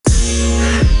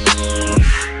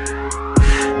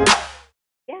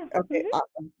Okay, Mhm.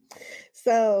 awesome.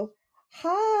 So,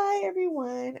 hi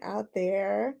everyone out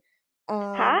there.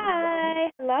 Um,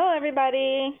 Hi. Hello,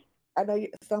 everybody. I know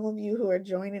some of you who are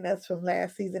joining us from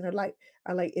last season are like,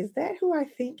 is that who I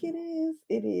think it is?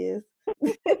 It is.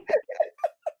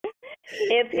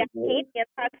 It's It Yakini is. and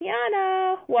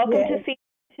Tatiana. Welcome to Yes, season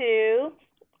two.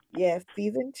 yes,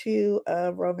 season 2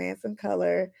 of Romance and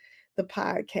Color, the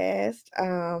podcast.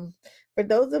 For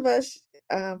those of us,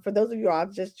 for those of you all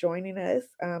just joining us,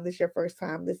 this is your first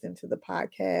time listening to the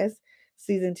podcast,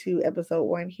 season 2, episode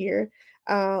 1 here.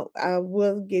 I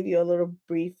will give you a little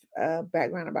brief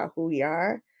background about who we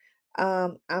are.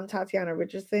 I'm Tatiana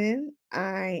Richardson.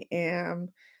 I am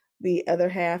the other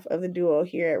half of the duo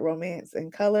here at Romance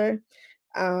and Color.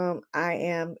 I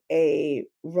am a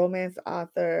romance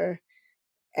author,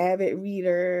 avid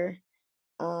reader,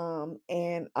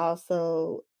 and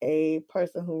also a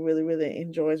person who really, really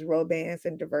enjoys romance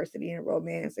and diversity in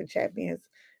romance and champions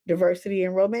diversity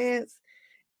in romance.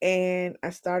 And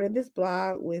I started this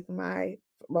blog with my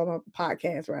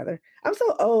podcast rather. I'm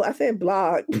so old. I said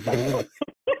blog.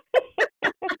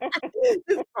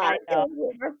 This I know. podcast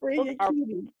with my friend Those are-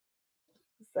 Yakini.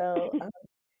 So,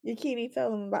 Yakini,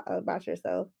 tell them about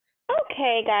yourself.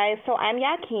 Okay, guys. So I'm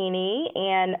Yakini,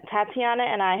 and Tatiana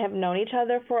and I have known each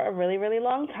other for a really, really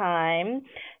long time,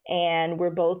 and we're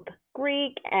both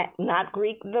Greek, not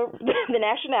Greek the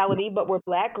nationality, but we're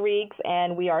Black Greeks,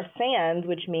 and we are Sands,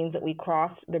 which means that we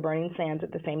crossed the burning sands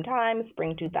at the same time,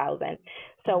 spring 2000.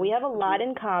 So we have a lot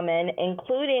in common,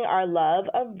 including our love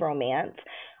of romance.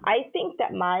 I think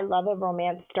that my love of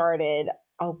romance started,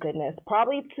 oh goodness,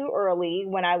 probably too early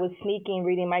when I was sneaking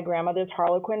reading my grandmother's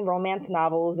Harlequin romance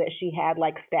novels that she had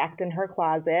like stacked in her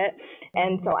closet.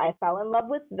 And Mhm. so I fell in love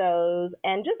with those.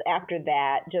 And just after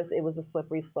that, just it was a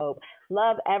slippery slope.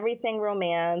 Love everything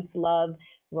romance, love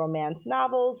romance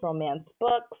novels, romance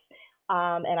books.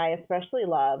 And I especially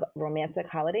love romantic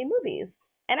holiday movies.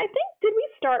 And I think, did we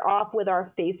start off with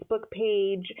our Facebook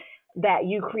page that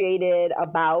you created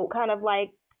about kind of like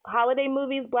holiday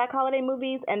movies, Black holiday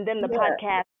movies, and then the Yeah,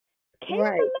 podcast came from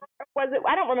right. that? Or was it?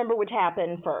 I don't remember which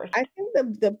happened first. I think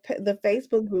the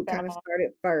Facebook group kind of No,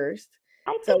 started first.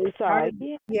 I So think we so. started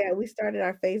Yeah. yeah, we started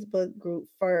our Facebook group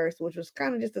first, which was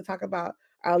kind of just to talk about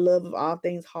our love of all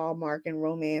things Hallmark and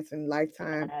romance and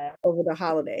Lifetime over the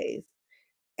holidays.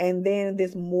 And then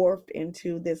this morphed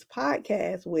into this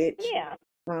podcast, which, Yeah.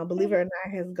 believe it or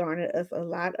not, has garnered us a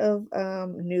lot of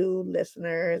new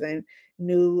listeners and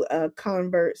new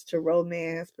converts to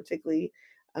romance, particularly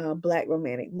Black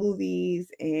romantic movies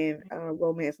and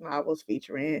romance novels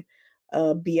featuring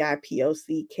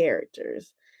BIPOC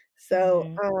characters. So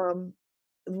Mm-hmm.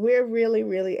 we're really,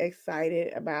 really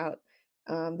excited about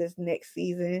this next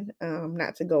season.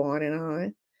 Not to go on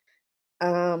and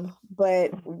on,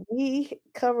 but we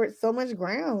covered so much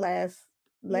ground last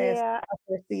Yeah.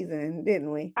 season,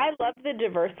 didn't we? I love the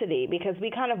diversity because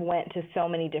we kind of went to so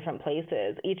many different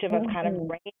places. Each of us kind of Mhm,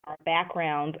 bring our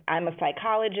backgrounds. I'm a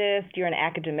psychologist, you're an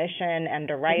academician and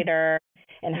a mhm, writer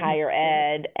in mhm. higher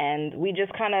ed, and we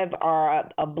just kind of are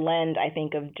a blend, I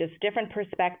think, of just different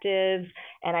perspectives.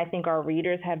 And I think our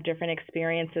readers have different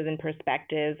experiences and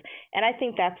perspectives. And I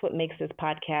think that's what makes this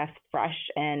podcast fresh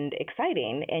and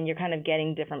exciting. And you're kind of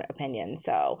getting different opinions.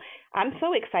 So I'm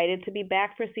so excited to be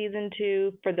back for season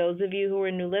two. For those of you who are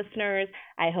new listeners,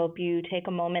 I hope you take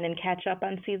a moment and catch up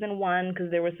on season one because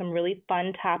there were some really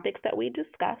fun topics that we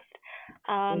discussed.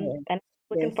 Yeah, And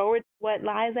looking yes. forward to what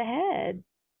lies ahead.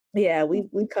 Yeah, we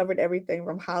covered everything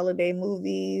from holiday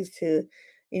movies to,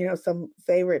 some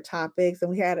favorite topics,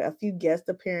 and we had a few guest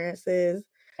appearances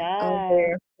on Yes.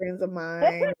 there, friends of What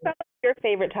mine. were some of your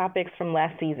favorite topics from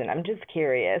last season? I'm just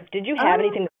curious. Did you have Um,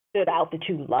 anything that stood out that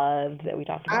you loved that we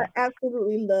talked I about?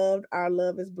 absolutely loved our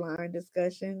Love Is Blind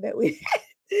discussion that we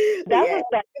we That had.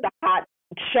 was the hot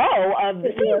show of the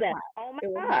It was season. hot. Oh my It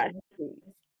was hot gosh. in the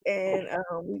streets.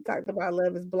 And, we talked about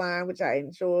Love Is Blind, which I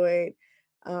enjoyed.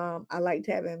 I liked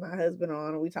having my husband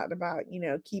on, and we talked about,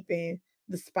 keeping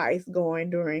the spice going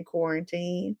during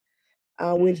quarantine,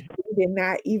 which Mm. we did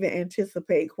not even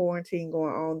anticipate quarantine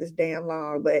going on this damn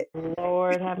long, but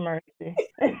Lord have mercy.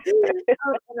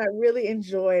 and I really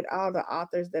enjoyed all the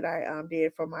authors that I,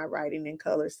 did for my Writing in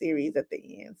Color series at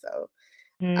the end, so,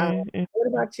 Mm-hmm. what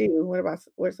about you? What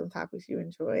are some topics you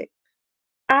enjoyed?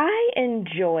 I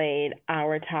enjoyed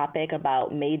our topic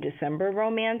about May December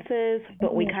romances,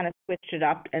 but we Mhm, kind of switched it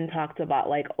up and talked about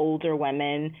like older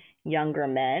women, younger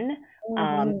men,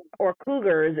 mhm. or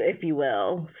cougars, if you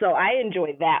will. So I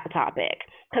enjoyed that topic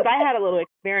because I had a little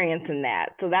experience in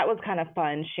that. So that was kind of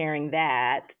fun sharing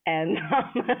that. And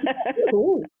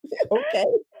Ooh, okay.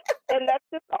 and that's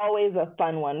just always a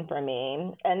fun one for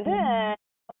me. And then Mhm.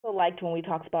 also liked when we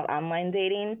talked about online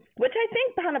dating, which I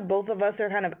think kind of both of us are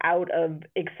kind of out of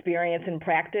experience and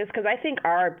practice because I think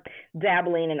our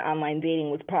dabbling in online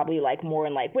dating was probably like more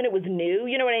in like when it was new,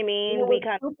 you know what I It mean? We was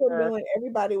kind of super were, new and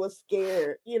everybody was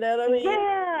scared, you know what I mean?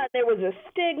 yeah, there was a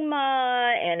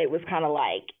stigma and it was kind of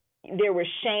like there was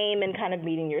shame in kind of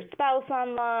meeting your spouse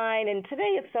online, and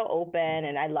today it's so open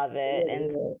and I love it.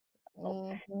 And Yeah.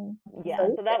 so, Mhm. yeah,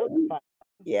 So so that was fun.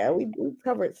 we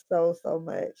covered so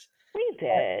much. We But,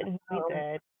 did. We um,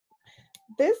 did.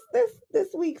 this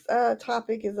week's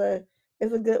topic is a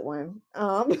good one.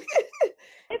 It's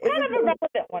It's a kind of a good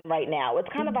relevant one right now. It's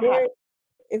kind it's of a hot. very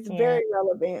it's Yeah. very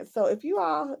relevant. So if you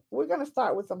all we're gonna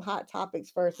start with some hot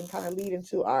topics first and kind of lead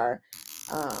into our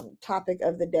topic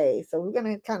of the day. So we're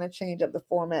gonna kind of change up the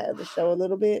format of the show a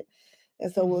little bit.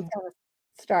 And so we'll Hmm. kind of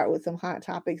start with some hot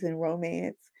topics in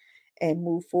romance and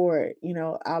move forward,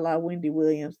 a la Wendy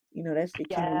Williams. That's your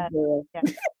Kenny Yeah. girl. Yeah.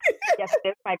 Yes,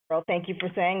 there's my girl. Thank you for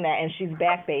saying that. And she's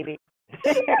back, baby.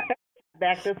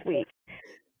 Back this week.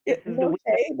 This is the No week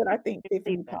of shade, but I think the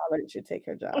Tiffany season. Pollard should take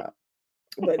her job.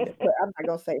 But I'm not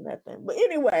gonna say nothing. But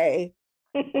anyway,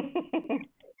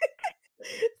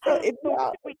 so if So where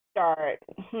y'all, should we start?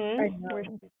 I Where know.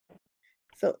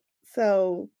 should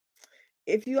So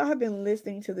if you all have been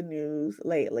listening to the news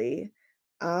lately,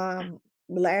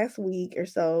 last week or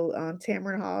so on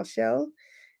Tamron Hall show,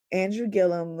 Andrew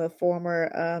Gillum, the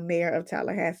former mayor of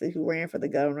Tallahassee who ran for the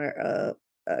governor of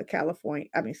California,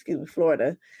 I mean, excuse me,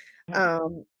 Florida, we?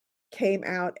 um, came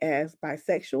out as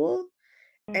bisexual.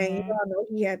 And you Mhm. all know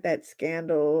he had that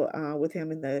scandal with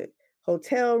him in the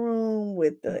hotel room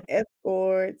with the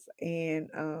escorts, and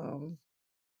you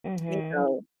Mhm.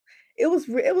 know, it was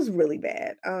really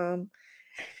bad.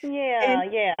 Yeah,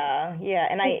 And yeah, yeah.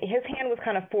 And and- his hand was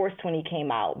kind of forced when he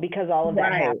came out because all of that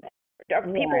right, happened.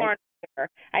 People right. aren't aware.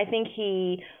 I think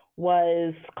he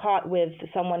was caught with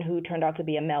someone who turned out to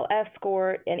be a male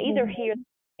escort, and either he or Mhm,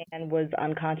 the man was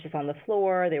unconscious on the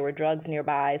floor. There were drugs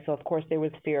nearby, so of course there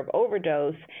was fear of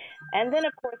overdose. And then,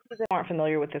 of course, people aren't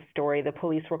familiar with the story. The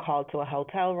police were called to a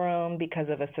hotel room because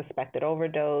of a suspected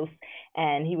overdose,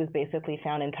 and he was basically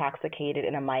found intoxicated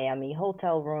in a Miami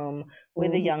hotel room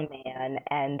with a mhm. young man.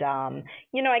 And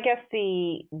I guess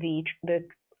the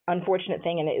unfortunate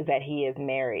thing in it is that he is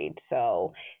married.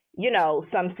 So,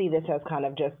 some see this as kind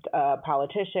of just a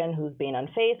politician who's being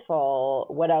unfaithful.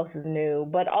 What else is new?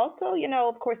 But also,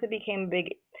 of course, it became a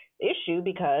big issue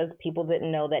because people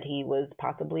didn't know that he was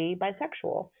possibly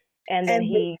bisexual. And then And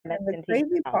the he and the mentioned he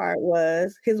crazy part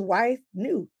was his wife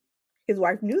knew. His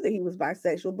wife knew that he was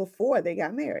bisexual before they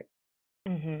got married.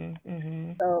 Mhm.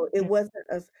 Mhm. So it wasn't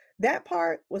as that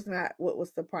part was not what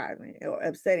was surprising or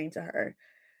upsetting to her.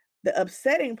 The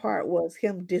upsetting part was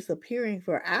him disappearing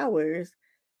for hours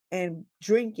and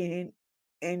drinking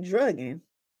and drugging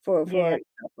Yeah.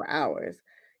 for hours,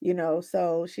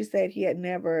 so she said he had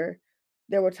never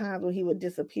there were times when he would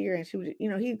disappear and she would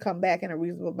he'd come back in a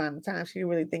reasonable amount of time. She didn't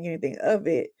really think anything of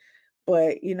it,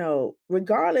 but,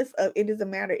 regardless of it doesn't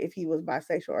matter if he was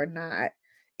bisexual or not,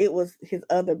 it was his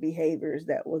other behaviors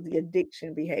that was the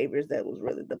addiction behaviors that was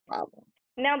really the problem.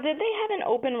 Now, did they have an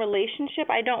open relationship?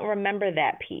 I don't remember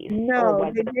that piece. Or No,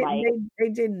 was it like, they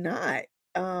did not.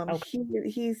 okay,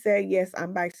 He said, "Yes,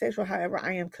 I'm bisexual, however,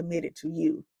 I am committed to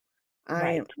you. right.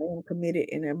 I am committed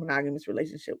in a monogamous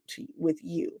relationship with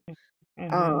you."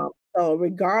 Mhm. So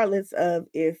regardless of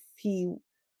if he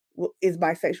is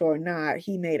bisexual or not,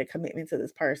 he made a commitment to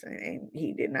this person, and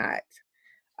he did not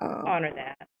um, Honor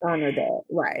that. honor that.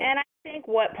 Right. And I think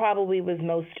what probably was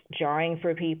most jarring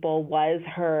for people was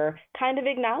her kind of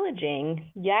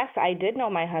acknowledging, yes, I did know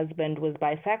my husband was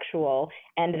bisexual,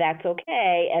 and that's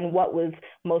okay. And what was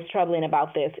most troubling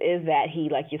about this is that he,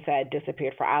 like you said,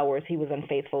 disappeared for hours. He was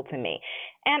unfaithful to me.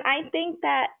 And I think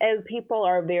that as people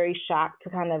are very shocked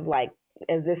to kind of like,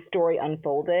 as this story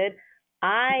unfolded,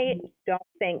 I Mhm. don't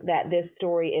think that this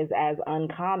story is as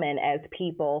uncommon as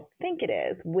people think it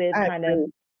is, with I kind of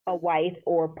agree. a wife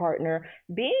or partner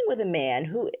being with a man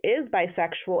who is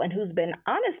bisexual and who's been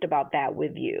honest about that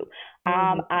with you.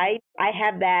 Mhm, I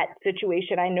have that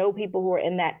situation. I know people who are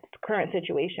in that current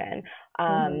situation,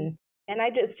 mhm, and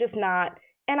just not.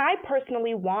 And I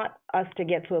personally want us to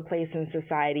get to a place in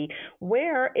society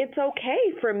where it's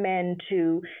okay for men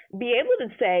to be able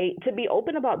to say, to be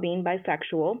open about being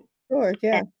bisexual sure, and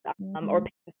yeah. or Mhm.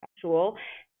 pansexual,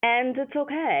 and it's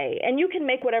okay. And you can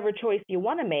make whatever choice you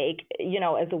want to make,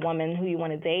 as a woman who you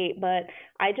want to date. But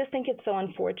I just think it's so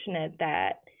unfortunate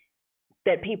that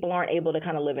people aren't able to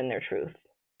kind of live in their truth.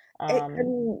 I Um,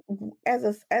 mean, as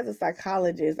a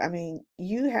psychologist, I mean,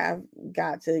 you have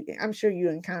got to I'm sure you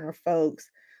encounter folks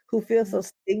who feel so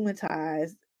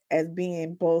stigmatized as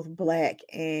being both Black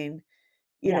and,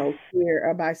 Yes. queer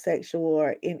or bisexual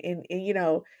or and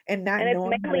not And it's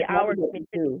knowing how to mainly our navigate the community.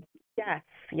 two. Yes,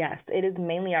 yes, it is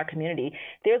mainly our community.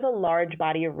 There's a large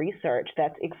body of research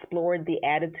that's explored the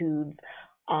attitudes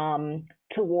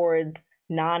towards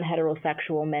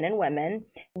non-heterosexual men and women,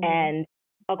 Mhm. and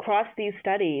across these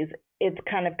studies, it's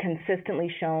kind of consistently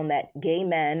shown that gay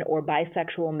men or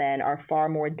bisexual men are far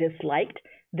more disliked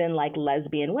than like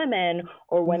lesbian women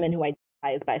or women Mhm. who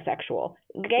identify as bisexual.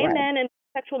 Gay Right. men and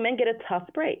bisexual men get a tough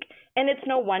break, and it's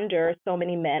no wonder so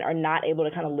many men are not able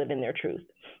to kind of live in their truth.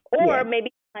 Yeah. Or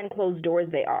maybe behind closed doors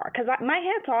they are. Because my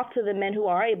hat's off to the men who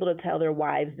are able to tell their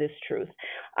wives this truth.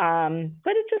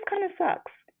 But it just kind of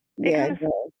sucks. It Yeah, kind it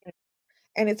of does.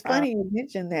 And it's sucks. funny you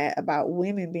mentioned that about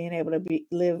women being able to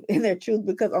live in their truth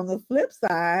because on the flip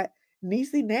side,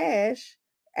 Niecy Nash,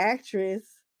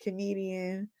 actress,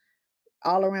 comedian,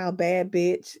 all around bad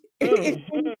bitch,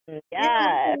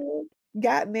 Yes.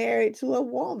 got married to a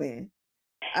woman.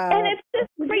 And it's And just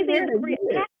she's been crazy married the a year.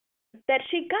 reaction that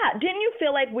she got. Didn't you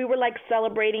feel like we were like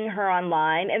celebrating her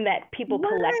online and that people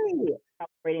collectively Right.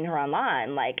 celebrating her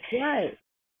online? Like, Right.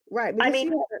 Right. I Because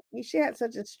mean, she had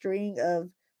such a string of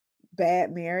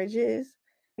bad marriages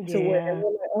to where they yeah.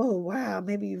 were like, "Oh, wow,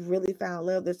 maybe you really found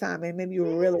love this time, and maybe you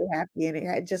were really happy, and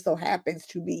it just so happens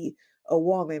to be a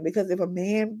woman." Because if a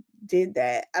man did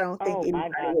that, I don't think Oh anybody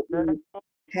my God, would girl. be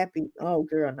happy. Oh,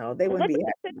 girl, no, they wouldn't Look be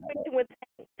at the happy about that. situation with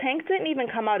Tank. Tank didn't even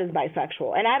come out as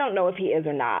bisexual, and I don't know if he is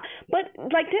or not. But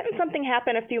like, didn't something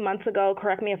happen a few months ago?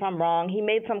 Correct me if I'm wrong. He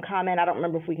made some comment. I don't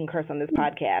remember if we can curse on this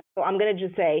podcast, so I'm gonna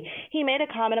just say he made a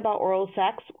comment about oral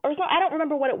sex or something. I don't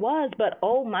remember what it was, but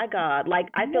oh my God, like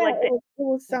I feel Yeah, like the it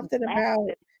was something about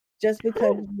just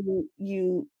because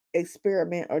you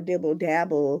experiment or dibble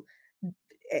dabble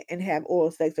and have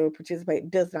oral sex or participate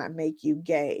does not make you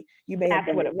gay. You may have that's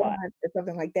done what it it was. once or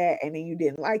something like that, and then you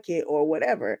didn't like it or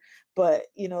whatever. But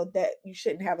that you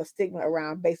shouldn't have a stigma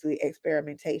around basically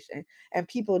experimentation. And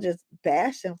people just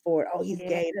bash him for it. Oh, he's Yeah.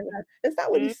 gay. That's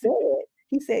not what he said.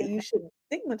 He said you shouldn't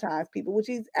stigmatize people, which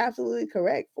he's absolutely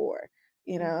correct for.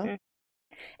 You know. Mm-hmm.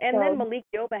 And then So Malik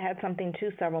Yoba had something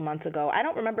too several months ago. I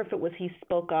don't remember if it was he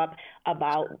spoke up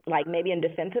about like maybe in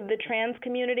defense of the trans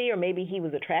community or maybe he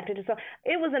was attracted to some.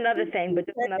 It was another thing, but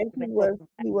just another and example of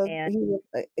a man.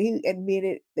 he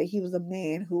admitted that he was a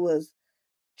man who was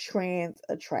trans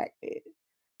attracted.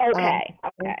 Um, Okay,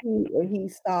 and okay. he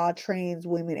saw trans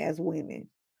women as women.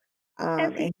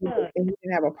 As he And should. he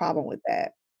didn't have a problem with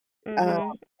that. Um,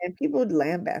 Mhm. and people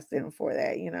lambasted him for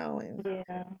that, Yeah. and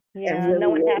Yeah. really,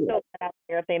 Knowing half really those men out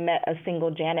there, if they met a single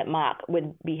Janet Mock,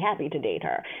 would be happy to date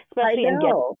her, I especially in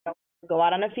get know. go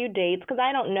out on a few dates. Because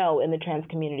I don't know in the trans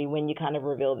community when you kind of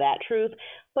reveal that truth,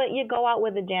 but you go out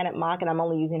with a Janet Mock, and I'm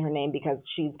only using her name because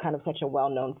she's kind of such a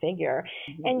well-known figure,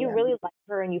 and you Yeah, really like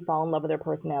her and you fall in love with her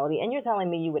personality, and you're telling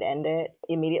me you would end it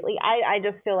immediately. I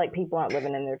just feel like people aren't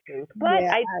living in their truth, but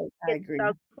yeah, I I it's agree.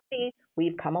 2020.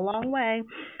 We've come a long way,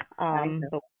 I know,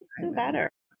 but we I need to do know.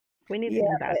 better. We need to Yeah,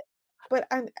 do better. but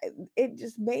it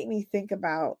just made me think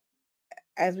about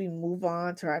as we move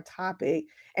on to our topic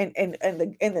and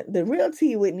the real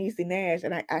tea with Niecy Nash,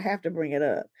 and I have to bring it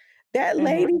up. That Mhm.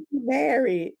 lady she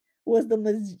married was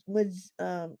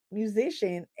the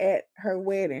musician at her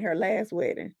wedding, her last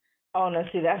wedding. Oh no,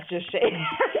 see that's just shady.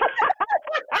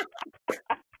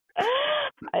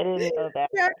 I didn't know that.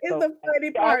 That That's is so the funny.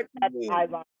 funny She already part to had me. eyes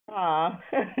on her, huh?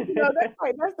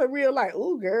 That's the real like,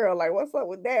 ooh, girl, like what's up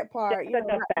with that part? That's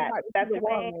such a fact. Not That's the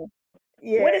amazing. woman.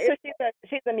 What Yeah, is so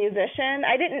she's a musician?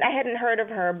 I hadn't heard of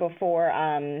her before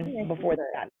before either.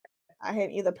 that. I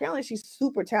hadn't either. Apparently she's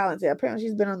super talented. Apparently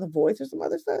she's been on The Voice or some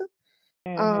other stuff.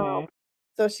 Um, Mhm.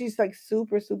 so she's like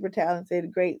super, super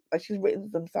talented, great. Like she's written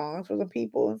some songs for some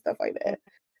people and stuff like that.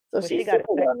 So Well, she she's got it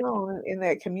super well fixed. known in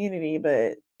that community,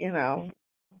 but Mhm.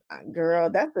 girl,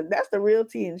 that's the real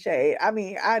tea and shade. I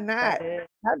mean, That is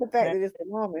not the fact that that it's a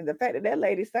woman, the fact that that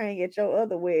lady sang at your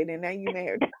other wedding and now you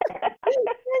married, now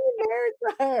you married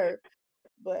to her.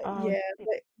 But oh, yeah,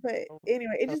 but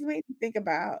anyway, it just made me think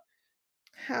about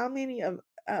how many of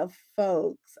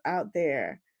folks out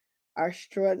there are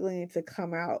struggling to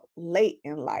come out late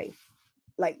in life,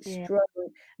 like yeah.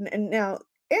 struggling. And now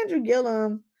Andrew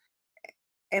Gillum,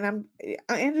 and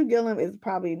Andrew Gillum is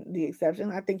probably the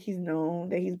exception. I think he's known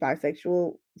that he's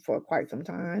bisexual for quite some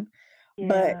time,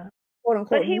 but Yeah. quote But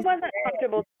unquote, he Niecy wasn't Nash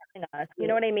comfortable telling us. You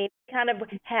know what I mean? He kind of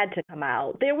had to come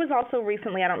out. There was also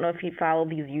recently, I don't know if you follow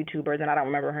these YouTubers, and I don't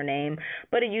remember her name,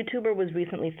 but a YouTuber was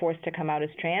recently forced to come out as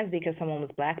trans because someone was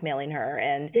blackmailing her,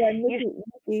 and yeah, you should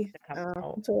Nikki come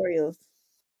out. tutorials.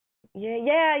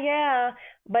 Yeah.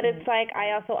 But Mm. it's like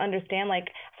I also understand like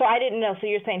so I didn't know. So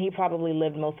you're saying he probably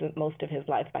lived most of his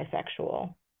life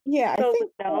bisexual. Yeah, I So it was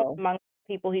think known so. among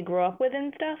people he grew up with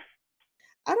and stuff.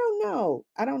 I don't know.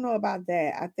 I don't know about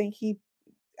that. I think he,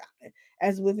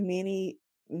 as with many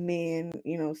men,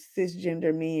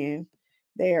 cisgender men,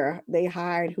 they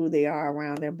hide who they are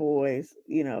around their boys,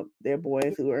 their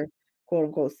boys who are quote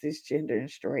unquote cisgender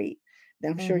and straight.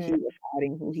 I'm sure he Mhm. was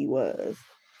hiding who he was.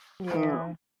 Um,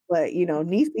 Yeah. but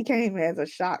Niecy came as a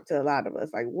shock to a lot of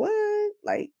us. Like, what?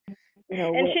 Like,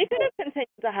 And what? she could have continued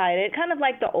to hide it, kind of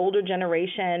like the older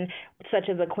generation, such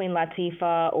as a Queen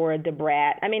Latifah or a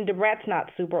Debrat. I mean, Debrat's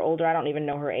not super older. I don't even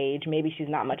know her age. Maybe she's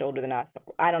not much older than us.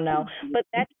 I don't know. But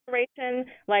that generation,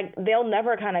 like, they'll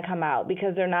never kind of come out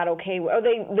because they're not okay with, or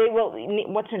they will.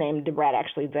 What's her name? Debrat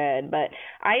actually dead. But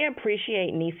I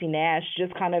appreciate Niecy Nash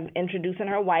just kind of introducing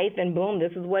her wife, and boom,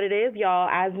 this is what it is, y'all.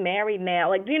 I's married now.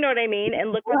 Like, do you know what I mean?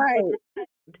 And look what Right.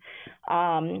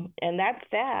 and that's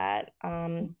that.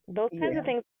 Those kinds of Yeah.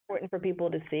 things are important for people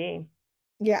to see.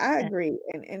 Yeah, I And, agree.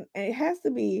 And it has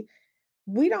to be,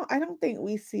 I don't think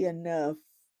we see enough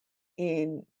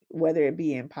in, whether it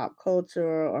be in pop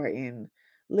culture or in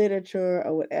literature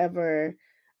or whatever,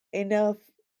 enough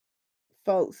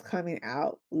folks coming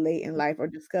out late in life or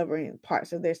discovering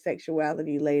parts of their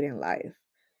sexuality late in life.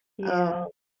 Um, yeah.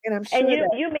 and I'm And sure you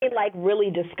that you mean like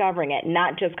really discovering it,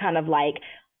 not just kind of like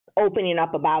opening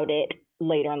up about it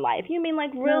later in life. You mean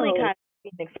like really no, kind of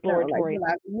being no, like exploratory.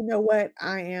 realize, you know what,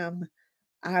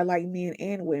 I like men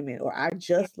and women, or I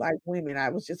Yeah. just like women. I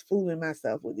was just fooling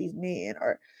myself with these men,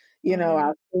 or, I Mhm.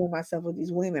 was fooling myself with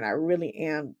these women. I really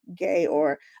am gay,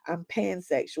 or I'm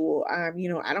pansexual. I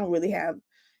don't really have,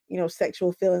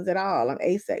 sexual feelings at all. I'm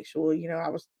asexual. I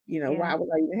was, Yeah. why was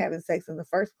I even having sex in the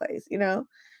first place?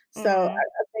 So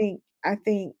Mhm. I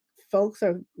think folks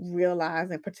are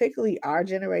realizing, particularly our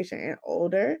generation and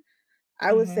older,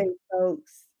 I would say Mhm.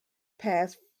 folks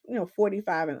past,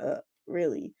 45 and up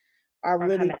really are Or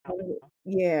really coming out.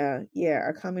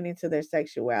 are coming into their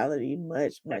sexuality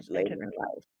much, much later Into in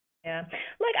life. Yeah.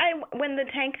 Like when the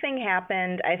tank thing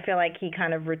happened, I feel like he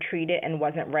kind of retreated and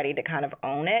wasn't ready to kind of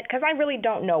own it because I really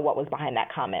don't know what was behind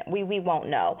that comment. We won't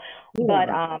know. We don't But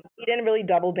know. he didn't really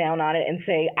double down on it and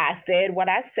say I said what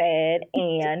I said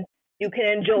and you can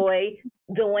enjoy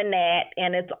doing that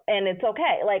and it's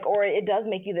okay. Like or it does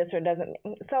make you this or it doesn't.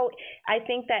 So I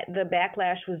think that the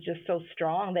backlash was just so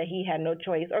strong that he had no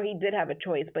choice or he did have a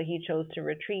choice but he chose to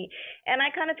retreat and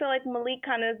I kind of feel like Malik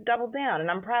kind of doubled down, and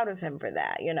I'm proud of him for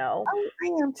that, you know?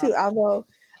 I am Uh, too, although,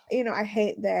 I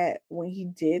hate that when he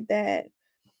did that,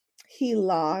 he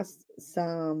lost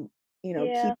some, key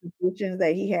yeah. positions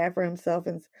that he had for himself,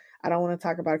 and I don't wanna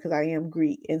talk about it because I am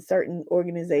Greek, in certain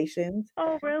organizations.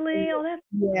 Oh, And really? Oh, that's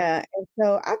yeah, and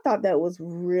so I thought that was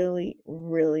really,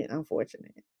 really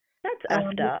unfortunate. that's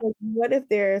effed up. Because what if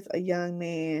there's a young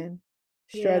man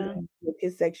Yeah. struggling with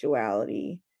his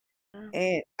sexuality, Yeah.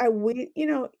 and I we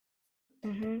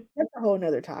Mhm. that's a whole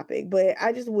 'nother topic, but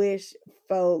I just wish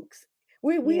folks,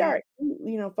 we Yeah. are,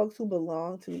 folks who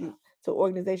belong to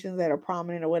organizations that are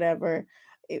prominent or whatever,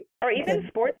 it Or because even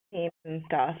sports teams and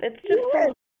stuff. It's just yeah,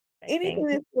 so I anything think.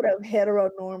 that's sort of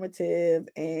heteronormative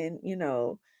and,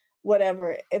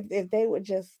 whatever, if they would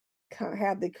just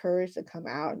have the courage to come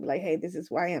out and be like, hey, this is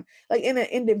who I am. Like in an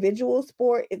individual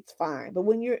sport, it's fine. But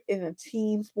when you're in a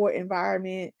team sport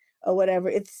environment or whatever,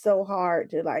 it's so hard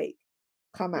to like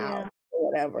come out Yeah.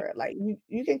 or whatever. Like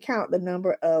you can count the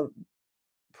number of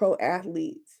pro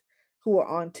athletes who are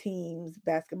on teams,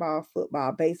 basketball,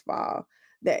 football, baseball,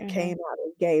 that came Mhm. out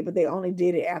as gay, but they only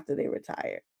did it after they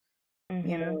retired.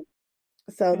 You Mhm. know,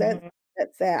 so that's Mhm.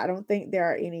 that's sad. I don't think there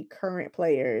are any current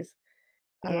players,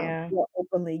 Yeah. who are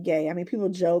openly gay. I mean, people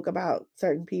joke about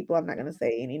certain people. I'm not gonna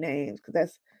say any names because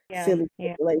that's Yeah. silly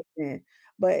Yeah. speculation.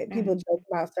 But Mhm. people joke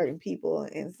about certain people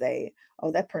and say,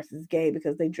 "Oh, that person's gay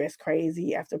because they dress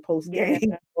crazy after post Yeah.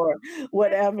 game or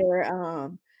whatever."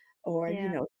 Or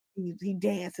Yeah. he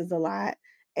dances a lot,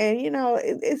 and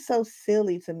it's so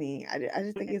silly to me. I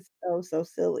just think it's so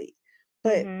silly.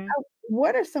 But Mhm.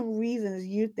 what are some reasons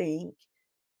you think,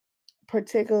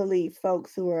 particularly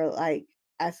folks who are like,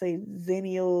 I say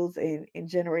Zennials and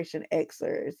Generation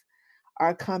Xers,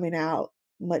 are coming out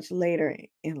much later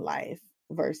in life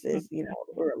versus,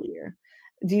 earlier?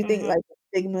 Do you think Mhm. like the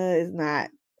stigma is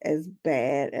not as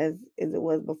bad as it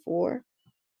was before?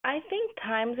 I think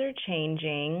times are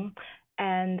changing,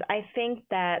 and I think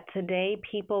that today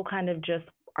people kind of just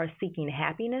are seeking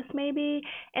happiness, maybe,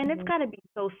 and it's Mhm. got to be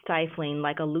so stifling,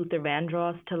 like a Luther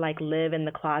Vandross, to like live in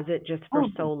the closet just for Oh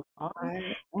my so long.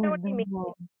 God. You know I what I mean?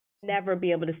 know. never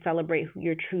be able to celebrate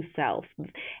your true self.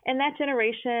 And that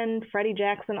generation, Freddie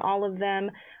Jackson, all of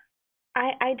them,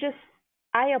 I just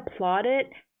I applaud it,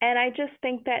 and I just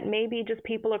think that maybe just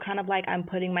people are kind of like, I'm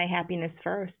putting my happiness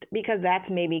first, because that's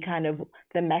maybe kind of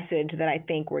the message that I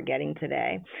think we're getting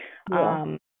today.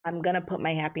 Yeah. I'm gonna put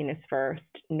my happiness first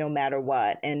no matter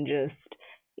what, and just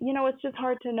it's just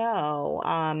hard to know.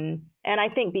 And I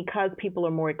think because people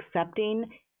are more accepting,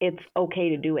 it's okay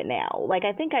to do it now. Like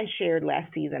I think I shared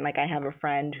last season, like I have a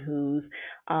friend whose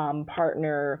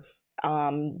partner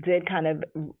did kind of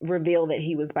reveal that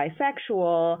he was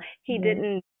bisexual. He Mhm.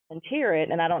 didn't volunteer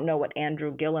it, and I don't know what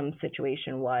Andrew Gillum's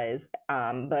situation was,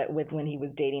 but with when he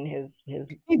was dating his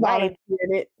wife.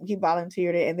 He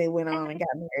volunteered it, and they went on and got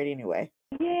married anyway.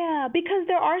 Yeah, because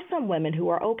there are some women who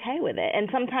are okay with it. And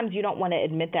sometimes you don't want to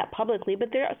admit that publicly, but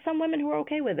there are some women who are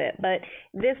okay with it. But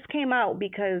this came out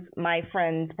because my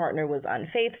friend's partner was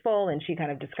unfaithful and she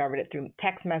kind of discovered it through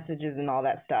text messages and all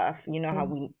that stuff. You know how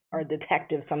Mhm. we are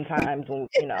detectives sometimes when.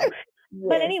 But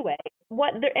Yes. anyway,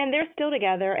 they're still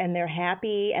together and they're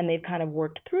happy and they've kind of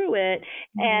worked through it.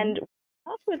 Mhm. And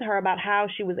talked with her about how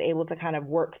she was able to kind of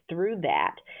work through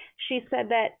that. She said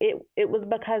that it was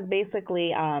because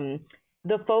basically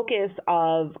the focus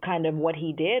of kind of what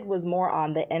he did was more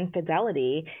on the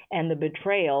infidelity and the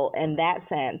betrayal in that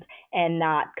sense, and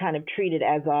not kind of treated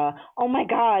as a, oh my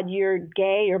God, you're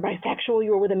gay or bisexual,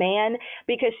 you were with a man,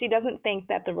 because she doesn't think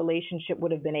that the relationship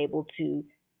would have been able to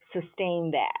sustain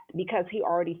that, because he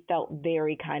already felt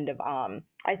very kind of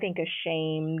I think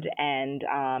ashamed and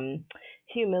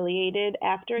humiliated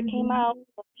after it came out.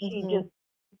 Mhm. She Mhm. just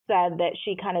said that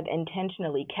she kind of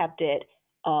intentionally kept it.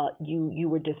 You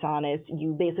were dishonest.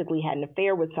 You basically had an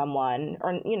affair with someone,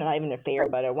 or not even an affair,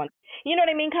 Right. but a one. You know what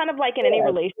I mean? Kind of like in any Yeah.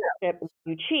 relationship,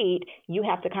 you cheat, you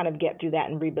have to kind of get through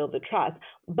that and rebuild the trust.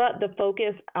 But the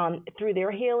focus through their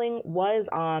healing was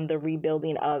on the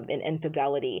rebuilding of an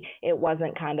infidelity. It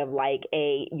wasn't kind of like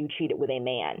a you cheated with a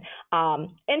man.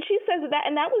 And she says that,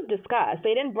 and that was discussed.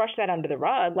 They didn't brush that under the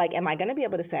rug. Like, am I going to be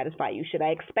able to satisfy you? Should I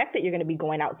expect that you're going to be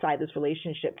going outside this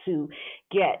relationship to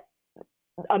get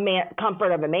a man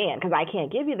comfort of a man, because I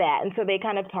can't give you that. And so they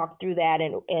kind of talked through that,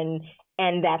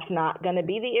 and that's not going to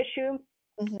be the issue.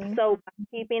 Mhm. So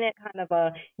keeping it kind of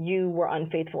a you were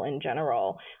unfaithful in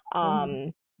general,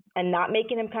 Mhm. and not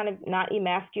making him kind of not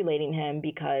emasculating him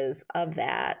because of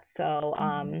that. So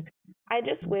Mhm. I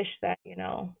just wish that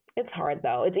it's hard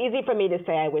though. It's easy for me to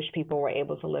say I wish people were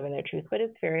able to live in their truth, but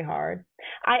it's very hard.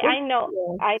 I It's know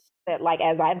yeah. I that like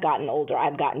as I've gotten older,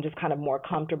 I've gotten just kind of more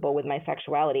comfortable with my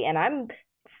sexuality, and I'm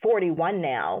 41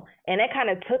 now, and it kind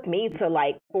of took me to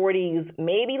like 40s,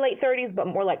 maybe late 30s, but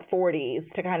more like 40s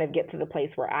to kind of get to the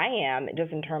place where I am,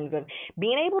 just in terms of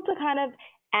being able to kind of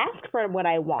ask for what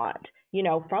I want,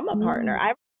 from a partner.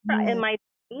 Mhm. In Mhm. my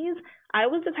 20s, I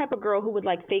was the type of girl who would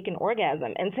like fake an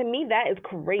orgasm, and to me that is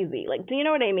crazy. Like, do you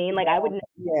know what I mean? Like, I would never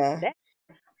do Yeah. that.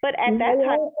 But You at know that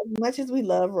time, what? As much as we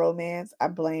love romance, I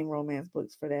blame romance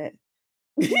books for that.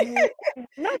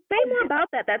 no, say more about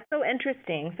that. That's so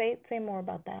interesting. Say more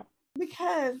about that.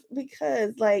 Because,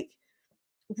 like,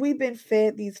 we've been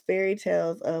fed these fairy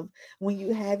tales of when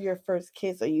you have your first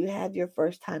kiss or you have your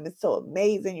first time, it's so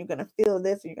amazing, you're gonna feel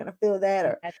this, or you're gonna feel that,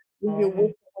 or Yes. when you're with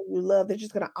Um, someone you love, they're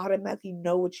just gonna automatically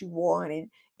know what you want, and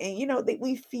that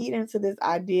we feed into this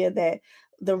idea that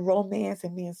the romance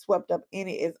and being swept up in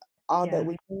it is all that yes.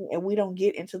 we need, and we don't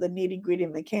get into the nitty-gritty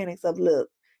mechanics of, "Look,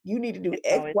 you need to do It's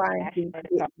X, always Y, and Z passionate. to It's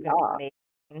get always me gonna be off."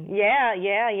 amazing. Yeah,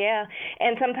 yeah, yeah.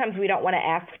 And sometimes we don't want to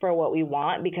ask for what we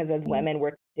want, because as Mhm. women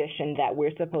we're conditioned that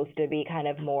we're supposed to be kind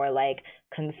of more like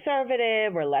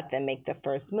conservative, or let them make the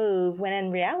first move, when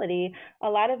in reality a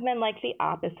lot of men like the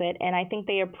opposite, and I think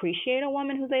they appreciate a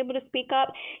woman who's able to speak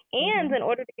up. And Mhm. in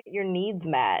order to get your needs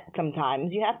met,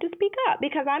 sometimes you have to speak up,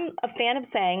 because I'm a fan of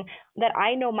saying that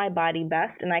I know my body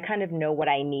best and I kind of know what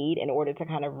I need in order to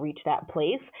kind of reach that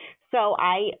place. So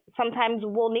I sometimes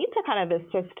will need to kind of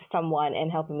assist someone in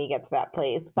helping me get to that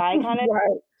place by kind of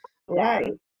Right. Right.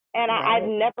 them. And I've Right.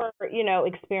 never,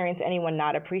 experienced anyone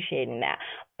not appreciating that.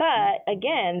 But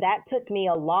again, that took me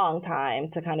a long time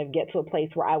to kind of get to a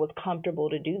place where I was comfortable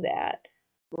to do that.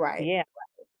 Right. Yeah,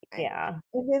 Right. yeah.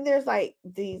 And then there's like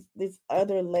this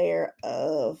other layer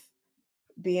of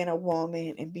being a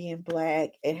woman and being black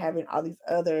and having all these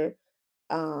other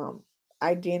um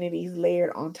identities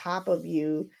layered on top of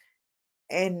you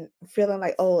and feeling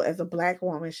like, oh, as a black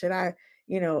woman, should I,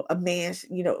 a man,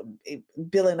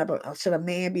 building up, should a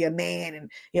man be a man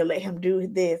and, let him do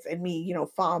this and me,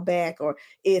 fall back? Or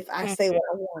if I say Mm-hmm, what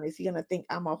I want, is he going to think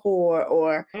I'm a whore?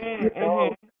 Or, you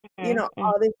know, mm-hmm, mm-hmm.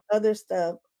 all this other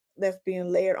stuff that's being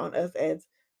layered on us as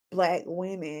black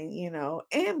women,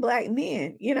 and black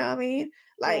men, you know what I mean?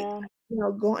 Like, Yeah.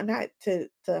 going not to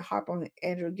harp on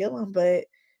Andrew Gillum, but,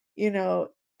 you know,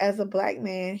 as a black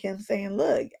man, him saying,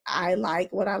 "Look, I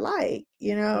like what I like,"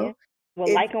 Yeah. Well,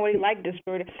 it's liking what he liked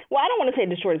destroyed. Well, I don't want to say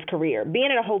destroyed his career.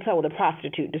 Being in a hotel with a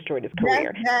prostitute destroyed his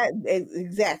career.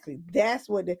 exactly. That's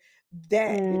what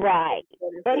that is Right.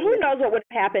 what his But who career. knows what would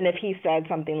have happened if he said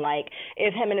something like,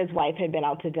 if him and his wife had been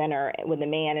out to dinner with a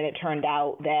man and it turned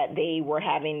out that they were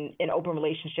having an open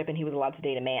relationship and he was allowed to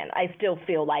date a man. I still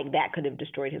feel like that could have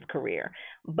destroyed his career.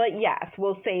 But yes,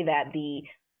 we'll say that the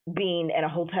being in a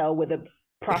hotel with a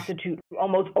prostitute who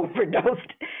almost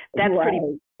overdosed, that's pretty.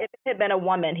 Right, If it had been a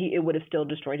woman, it would have still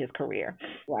destroyed his career.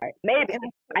 right. Maybe.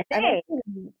 And I I think.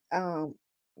 think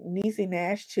Niecy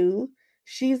Nash too.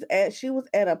 She was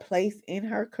at a place in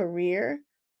her career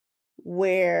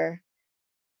where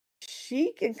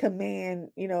she can command,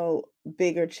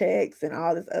 bigger checks and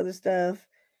all this other stuff.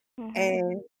 Mhm.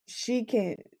 And she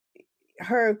can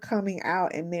her coming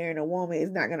out and marrying a woman is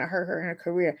not gonna hurt her in her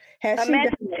career. Had she done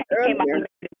Imagine it if came out earlier. and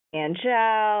and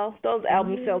Child, those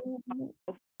albums sell Mhm.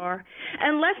 so far.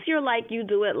 Unless you're like you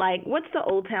do it like what's the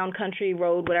Old Town Country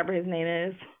Road, whatever his name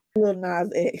is. Lil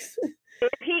Nas X.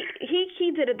 If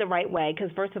he did it the right way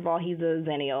because first of all he's a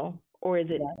Zennial or is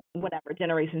it Right. whatever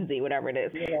Generation Z, whatever it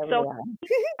is. Whatever So they are.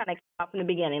 kind of came out from the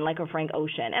beginning like a Frank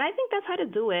Ocean, and I think that's how to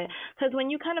do it because when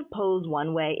you kind of pose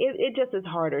one way, it just is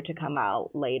harder to come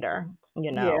out later,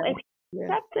 Yeah. and people Yeah.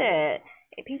 accept it.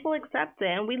 And people accept it,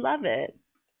 and we love it.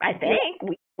 I Yeah. think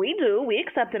we do. We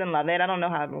accept it and love it. I don't know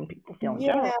how everyone people feel in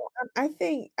Yeah. general.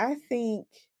 I think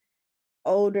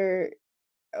older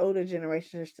older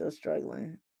generations are still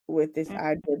struggling with this Mm,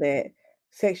 idea that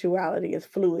sexuality is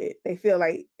fluid. They feel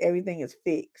like everything is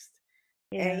fixed.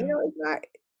 And yeah. it's not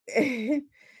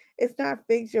it's not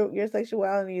fixed. Your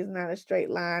sexuality is not a straight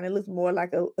line. It looks more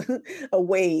like a a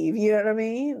wave, you know what I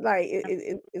mean? Like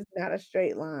it's not a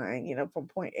straight line, from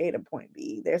point A to point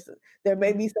B. There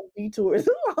may be some detours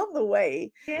along the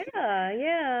way. Yeah,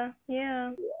 yeah,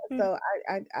 yeah. Mm, So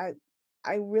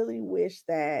I really wish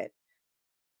that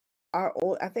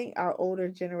I think our older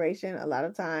generation, a lot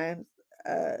of times,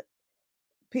 uh,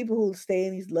 people who stay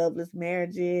in these loveless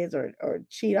marriages or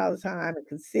cheat all the time and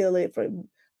conceal it for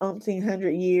umpteen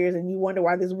hundred years, and you wonder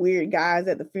why this weird guy's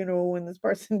at the funeral when this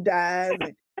person dies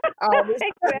and all this.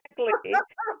 exactly.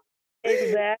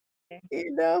 Exactly.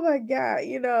 My God,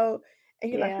 and you're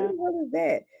like, who Yeah. the hell is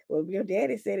that? Well, your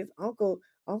daddy said it's Uncle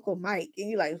Mike, and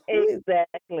you're like, who is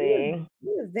Exactly.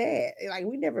 who is that? Like,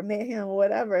 we never met him or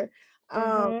whatever.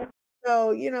 Um, Mhm.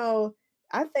 so,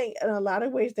 I think in a lot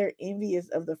of ways they're envious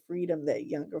of the freedom that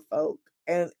younger folk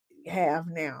have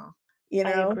now,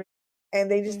 I agree. and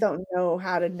they just Mm, don't know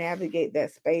how to navigate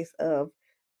that space of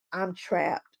I'm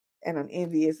trapped and I'm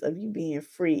envious of you being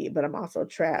free, but I'm also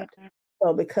trapped. yeah.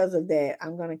 So because of that,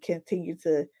 I'm going to continue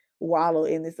to wallow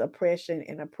in this oppression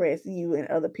and oppress you and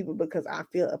other people because I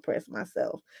feel oppressed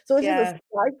myself. So it's just a Yes.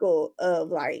 cycle of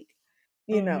like,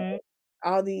 you know, Mhm.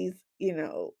 all these,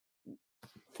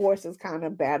 forces kind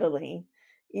of battling,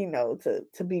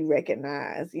 to be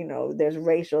recognized. There's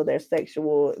racial, there's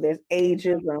sexual, there's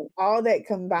ageism, all that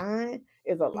combined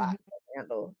is a lot Mhm. to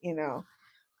handle,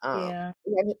 um, Yeah.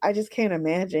 I just can't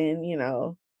imagine,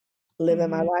 living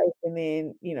my Mhm. life and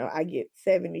then, I get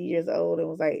 70 years old and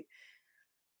was like,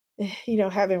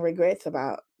 having regrets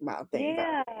about things.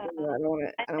 Yeah. I don't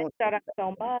wanna I I don't miss wanna that think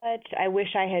out so much. I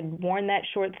wish I had worn that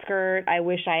short skirt. I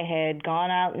wish I had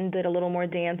gone out and did a little more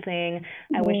dancing.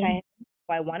 I wish I Mhm, had if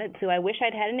I wanted to. I wish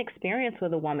I'd had an experience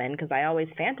with a woman because I always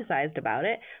fantasized about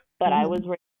it, but I was mhm,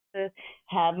 ready to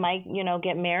have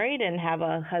get married and have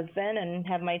a husband and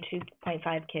have my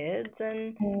 2.5 kids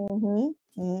and mhm,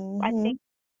 I think mhm.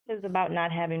 it's about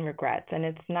not having regrets, and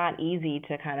it's not easy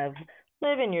to kind of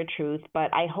live in your truth.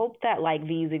 But I hope that like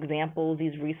these examples,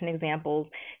 these recent examples,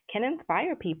 can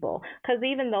inspire people. Because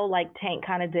even though like Tank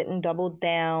kind of didn't double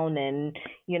down, and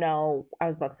I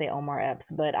was about to say Omar Epps,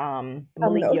 but I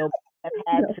Malik know. Yoba have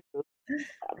had No. to.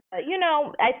 But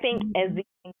I think as Mhm, these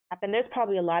things happen, there's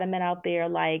probably a lot of men out there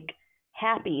like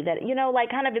happy that like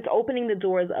kind of it's opening the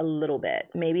doors a little bit.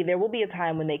 Maybe there will be a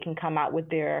time when they can come out with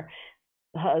their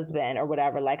husband or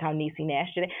whatever, like how Niecy Nash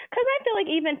did it. Because I feel like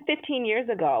even 15 years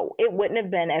ago, it wouldn't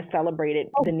have been as celebrated.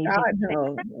 oh The Niecy God, Nash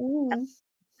no. Mhm,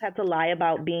 had to lie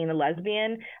about being a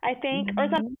lesbian, I think, or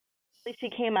something. mhm. She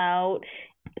came out.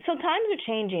 So times are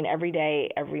changing every day,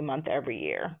 every month, every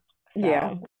year. Yeah,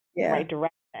 So yeah. right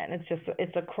direction.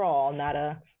 It's a crawl, not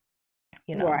a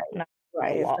Right, not a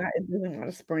right. walk. It doesn't not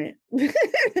a sprint. And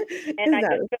It's I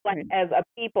not just a feel like sprint. as a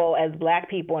people, as Black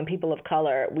people and people of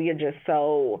color, we are just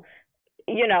so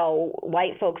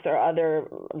white folks or other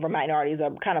minorities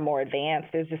are kind of more advanced,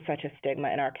 there's just such a stigma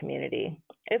in our community.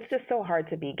 It's just so hard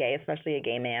to be gay, especially a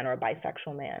gay man or a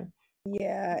bisexual man.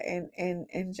 Yeah,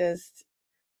 and just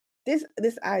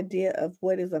this idea of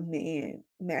what is a man,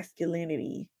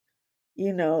 masculinity,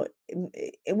 and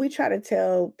we try to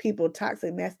tell people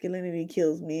toxic masculinity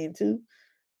kills men too.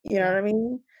 You know what Yeah. I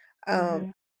mean? Um,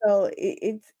 Mhm. so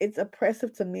it's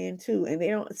oppressive to men too, and they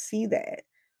don't see that.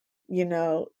 They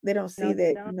don't No, see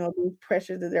they that, don't. these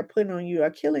pressures that they're putting on you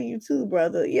are killing you too,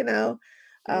 brother. Mhm.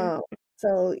 Um,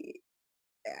 so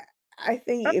I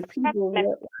think if people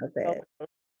realize that.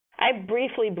 I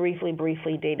briefly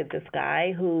dated this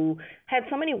guy who had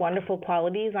so many wonderful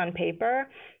qualities on paper.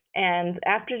 And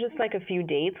after just like a few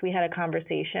dates, we had a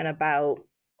conversation about,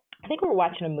 I think we were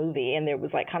watching a movie and there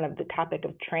was like kind of the topic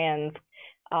of trans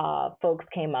folks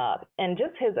came up, and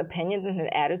just his opinions and his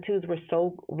attitudes were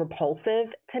so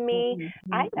repulsive to me. Mhm,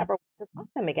 I mhm, never wanted to talk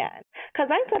to him again because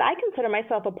I said I consider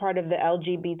myself a part of the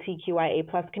LGBTQIA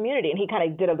plus community, and he kind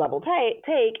of did a double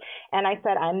take, and I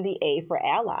said I'm the A for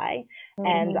ally,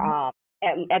 and mhm,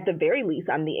 at the very least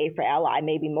I'm the A for ally,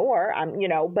 maybe more.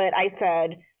 But I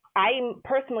said I'm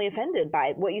personally offended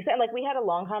by what you said. Like we had a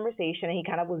long conversation and he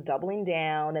kind of was doubling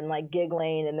down and like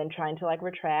giggling and then trying to like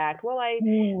retract. Well, I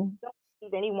mhm, don't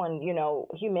believe anyone,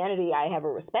 humanity, I have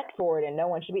a respect for it and no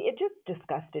one should be. It just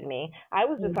disgusted me. I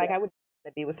was just like, yeah, I would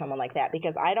be with someone like that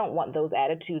because I don't want those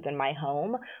attitudes in my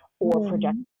home or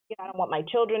project. mhm, I don't want my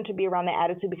children to be around that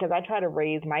attitude because I try to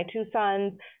raise my two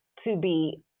sons to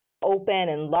be open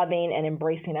and loving and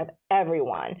embracing of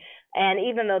everyone. And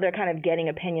even though they're kind of getting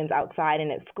opinions outside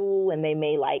and at school and they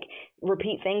may like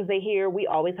repeat things they hear, we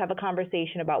always have a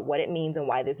conversation about what it means and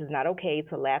why this is not okay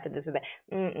to laugh at this or that.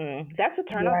 That's a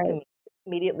turn off to right, me.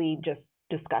 Immediately just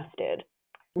disgusted.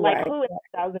 Like right. who in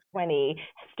 2020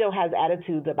 still has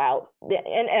attitudes about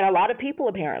and a lot of people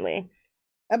apparently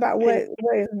About to what is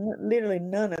literally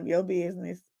none of your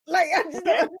business. Like, I just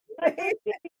don't understand.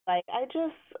 like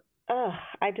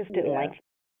I just didn't Yeah, like.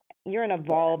 You're an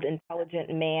evolved,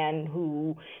 intelligent man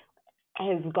who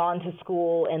has gone to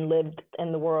school and lived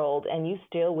in the world, and you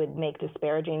still would make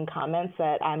disparaging comments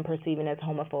that I'm perceiving as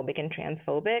homophobic and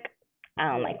transphobic. I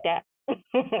don't yeah. like that. I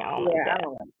don't like Yeah, I that.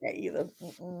 don't like that either.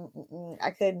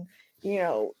 I couldn't,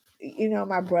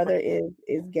 my brother is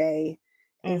gay,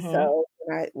 and Mhm. so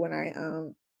when I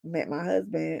met my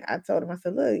husband, I told him, I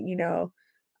said, "Look,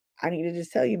 I need to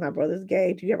just tell you my brother's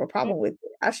gay. Do you have a problem with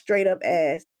it?" I straight up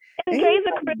asked, And and he gay was is a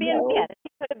like, Caribbean "No." man.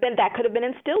 That could have been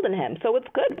instilled in him. So it's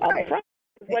good up Right. front.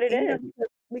 Is what it is.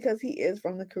 Because he is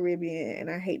from the Caribbean, and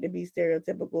I hate to be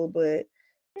stereotypical, but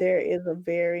there is a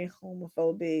very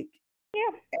homophobic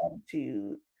Yeah.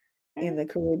 attitude in Mhm. the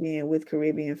Caribbean with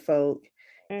Caribbean folk,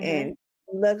 and Mhm.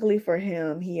 luckily for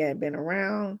him, he had been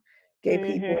around gay Mhm.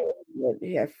 people.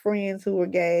 He had friends who were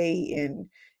gay and,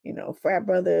 frat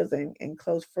brothers and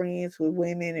close friends with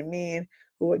women and men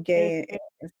who were gay Mhm.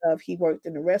 and stuff. He worked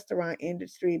in the restaurant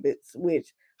industry, but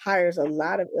which hires a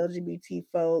lot of LGBT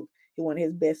folk. One of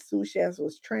his best sous chefs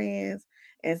was trans,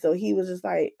 and so he was just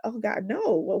like, "Oh God,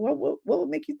 no! What would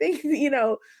make you think?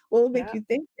 What would make Yeah. you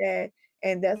think that?"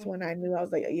 And that's Mhm. when I knew I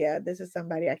was like, "Yeah, this is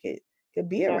somebody I could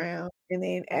be That's around." And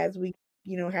then that's as we,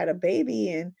 had a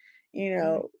baby and, you mhm.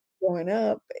 know, growing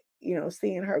up,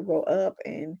 seeing her grow up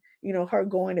and, her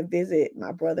going to visit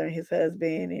my brother and his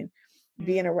husband and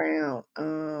being Mhm. around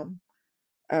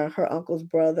her uncle's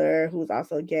brother who's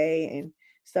also gay and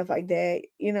stuff like that,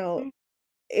 Mhm.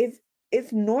 it's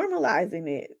it's normalizing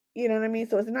it. You know what I mean?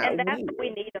 So it's And not that's weird. what we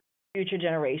need of future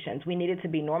generations. We need it to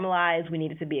be normalized. We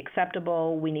need it to be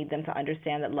acceptable. We need them to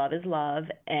understand that love is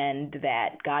love and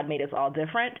that God made us all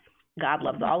different. God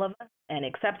loves Mhm. all of us and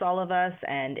accepts all of us,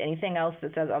 and anything else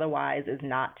that says otherwise is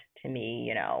not, to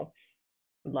me,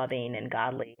 loving and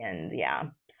godly. And yeah.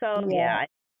 So, Yeah. yeah.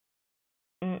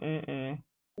 Mm-mm-mm.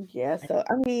 Yeah, so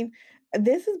I mean,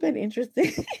 this has been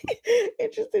interesting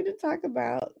interesting to talk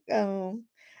about.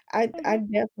 I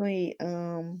Mhm. definitely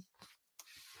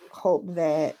hope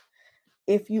that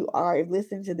if you are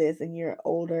listening to this and you're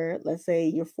older, let's say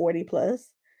you're 40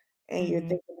 plus and you're Mhm.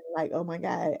 thinking like, "Oh my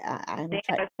God, I'm Damn,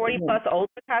 attracted is to 40 men." plus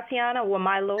older, Tatiana? Well,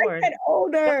 my I Lord. said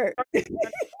older.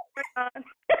 Carry on.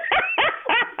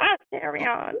 Carry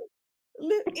on.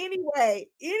 Anyway,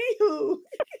 anywho,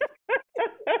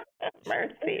 if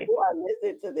Mercy. you are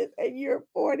listening to this and you're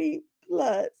 40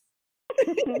 plus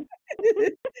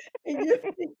and you're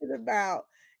thinking about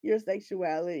your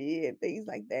sexuality and things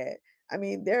like that. I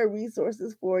mean, there are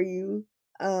resources for you.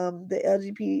 The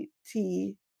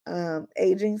LGBT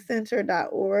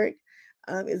agingcenter.org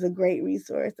is a great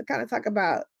resource to kind of talk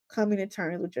about coming to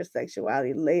terms with your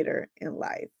sexuality later in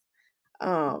life.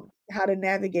 how to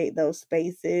navigate those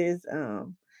spaces,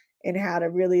 and how to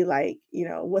really like,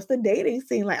 what's the dating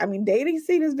scene like? I mean, dating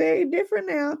scene is very different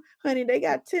now, honey. They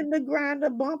got Tinder, Grinder,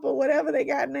 Bumper, whatever they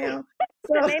got now.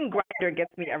 The So name Grinder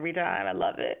gets me every time. I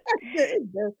love it. the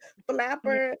Yeah.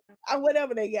 Flapper,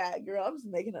 whatever they got, girl. I'm just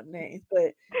making up names,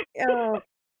 but um,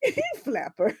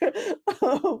 Flapper.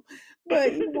 um,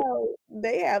 but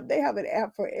they have an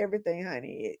app for everything,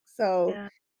 honey. So Yeah.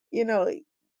 you know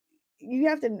you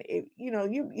have to,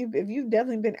 if you've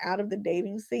definitely been out of the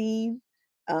dating scene,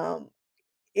 um,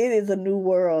 it is a new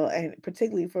world, and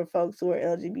particularly for folks who are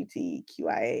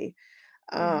LGBTQIA.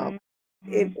 Um,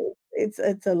 Mhm. it Mhm.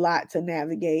 it's a lot to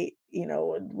navigate,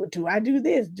 do I do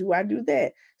this? Do I do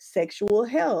that? Sexual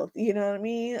health, you know what I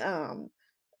mean?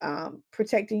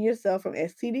 Protecting yourself from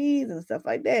STDs and stuff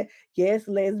like that. Yes,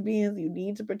 lesbians, you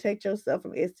need to protect yourself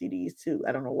from STDs too.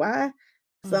 I don't know why.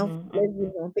 Some Mhm.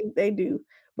 lesbians Mhm. don't think they do,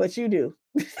 but you do.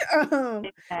 um,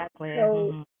 Exactly.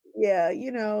 so Mhm. yeah,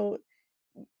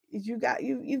 you've got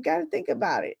to think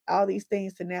about it, all these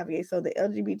things to navigate. So the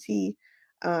LGBT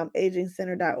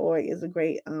agingcenter.org is a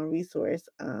great resource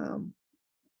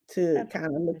to That's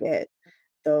kind of look good. at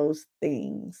those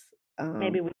things.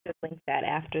 Maybe Um, we should link that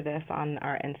after this on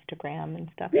our Instagram and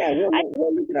stuff. yeah, we'll I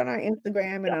we'll link it on our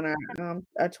Instagram and on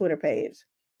our Twitter page.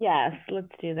 Yes,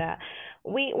 let's do that.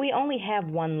 We only have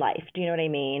one life, do you know what I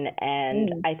mean?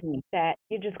 And I Mhm. think that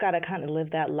you just got to kind of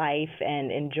live that life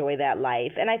and enjoy that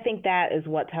life. And I think that is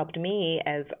what's helped me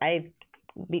as I've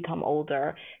become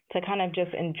older to kind of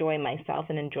just enjoy myself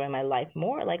and enjoy my life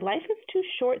more. Like life is too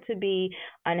short to be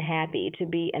unhappy, to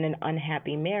be in an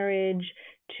unhappy marriage,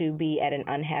 to be at an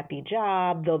unhappy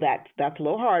job, though that's a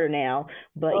little harder now,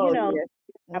 but Oh yeah.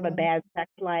 have a Mhm. bad sex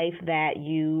life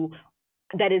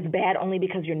that is bad only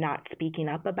because you're not speaking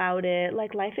up about it.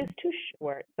 Like life is too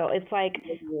short. So it's like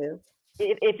It is.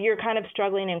 if you're kind of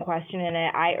struggling and questioning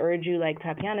it, I urge you, like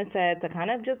Tatiana said, to kind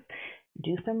of just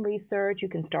do some research. You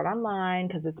can start online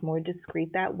because it's more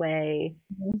discreet that way,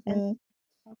 and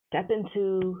Mhm. step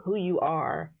into who you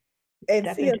are. And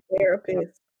Step see a into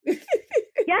therapist.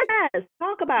 yes,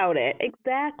 talk about it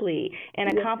exactly in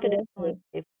a See a confidential and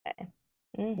therapist. safe way.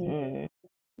 Yeah. Mhm.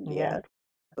 Yeah. Yes.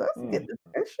 That's a Mm. good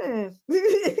discussion.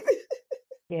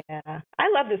 Yeah, I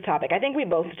love this topic. I think we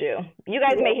both do. You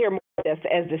guys Yeah. may hear more of this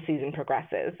as the season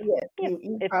progresses. Yes, Yeah,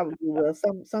 you it's probably will.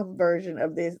 Some version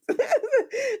of this,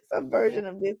 some version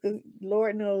of this, because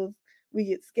Lord knows we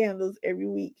get scandals every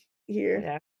week here.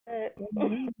 that's it.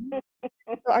 Mhm.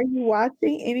 So are you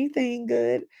watching anything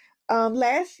good?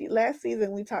 Last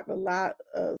season we talked a lot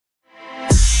of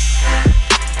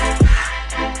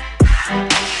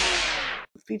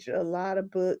featured a lot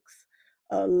of books,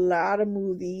 a lot of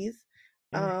movies.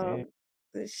 Mhm. Um,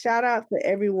 Shout out to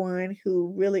everyone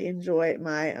who really enjoyed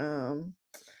my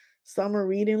summer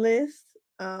reading list.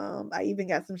 I even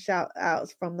got some shout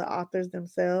outs from the authors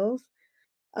themselves.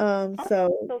 Oh,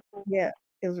 So so cool. yeah,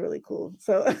 it was really cool.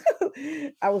 So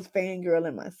I was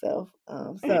fangirling myself.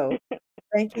 So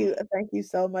thank you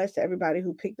so much to everybody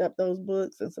who picked up those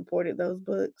books and supported those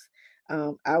books.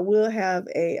 I will have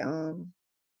a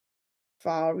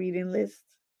fall reading list,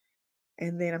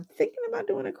 and then I'm thinking about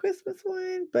doing a Christmas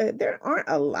one, but there aren't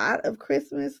a lot of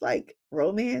Christmas like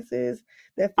romances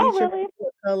that Oh, feature really? people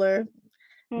of color.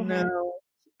 Mhm. No.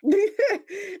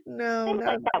 No, Seems not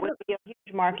like that would be a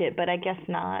huge market, but I guess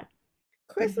not.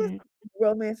 Christmas Mhm.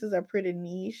 romances are pretty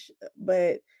niche,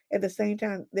 but at the same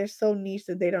time, they're so niche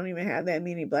that they don't even have that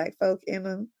many Black folk in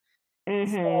them. Mhm.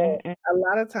 So a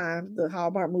lot of times, the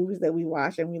Hallmark movies that we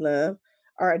watch and we love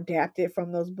are adapted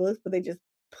from those books, but they just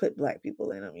put Black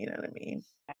people in them. You know what I mean?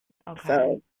 Okay.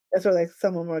 So that's where like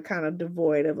some of them are kind of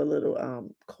devoid of a little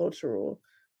cultural,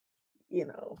 you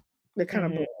know, they're kind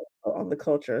of Mhm. on the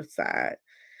culture side.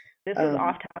 This is Um,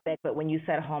 off topic, but when you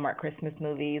said Hallmark Christmas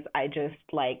movies, I just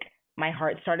like my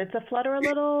heart started to flutter a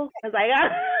little because I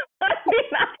got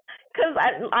because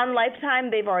on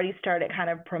Lifetime they've already started kind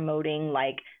of promoting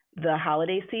like the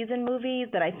holiday season movies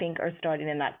that I think are starting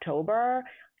in October,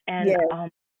 and yeah,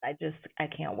 I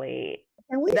can't wait.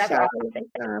 and we That's shout off out topic. every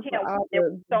I just time for can't wait. all There the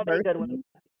were so many good ones.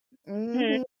 diversity. Hmm.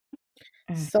 Mhm.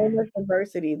 So Hmm. much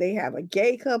diversity. They have a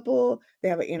gay couple, they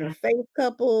have an Yeah. interfaith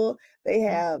couple, they Mhm.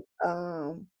 have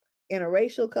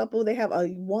interracial couple, they have a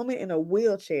woman in a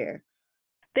wheelchair.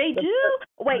 They The do.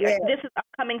 Wait, Yes, this is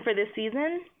upcoming for this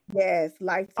season. yes, Oh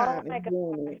Lifetime is my god,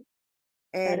 doing it.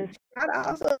 that is And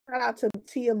shout out to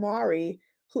Tia Mari,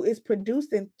 who is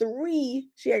producing 3.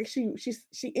 She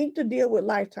inked a deal with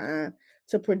Lifetime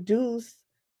to produce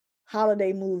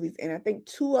holiday movies, and I think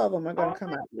 2 of them are gonna oh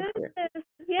come my out this year. goodness.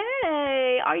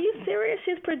 Yay. Are you serious?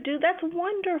 She's produced. That's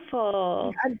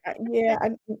wonderful. Yeah,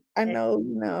 I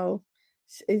know,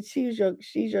 and she's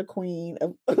your queen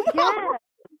of Yeah,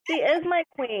 she is my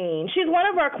queen. She's one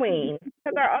of our queens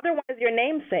because our other one is your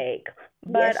namesake.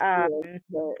 But Yes, she is,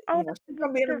 but, oh, she's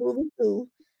gonna be in a movie too.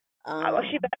 oh,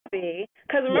 she Um, better be.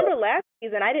 Because yeah, remember last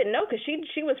season, I didn't know because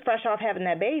she was fresh off having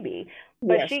that baby,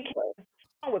 but yeah, she she came was.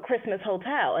 on with Christmas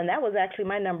Hotel, and that was actually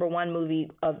my number one movie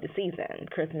of the season,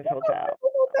 Christmas Hotel.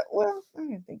 Well, I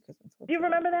didn't think Christmas Do you Hotel.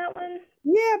 remember that one?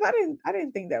 Yeah, but I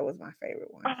didn't think that was my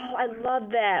favorite one. Oh, I love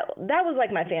that. That was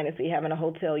like my fantasy, having a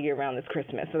hotel year round this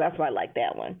Christmas. So that's why I like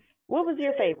that one. What was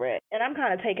your favorite? And I'm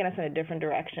kind of taking us in a different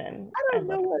direction. I I don't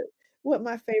love know what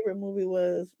my favorite movie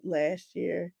was last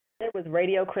year. There was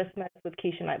Radio Christmas with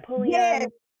Keisha Knight Yes,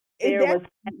 Pulliam. it There that was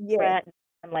yes, Pratt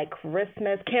and like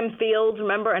Christmas. Kim Fields,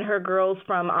 remember, and her girls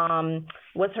from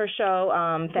what's her show?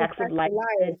 The Facts of Facts Life.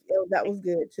 of Life, that was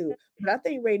good too. But I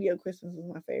think Radio Christmas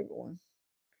was my favorite one.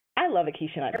 I love a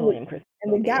Keisha Knight And the Pulliam Christmas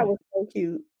and the guy movie. was so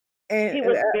cute. And, He and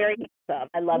was very handsome.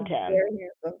 I he loved was him. very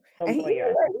handsome. The And you know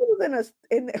lawyer. what? He was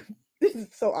this is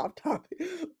so off topic,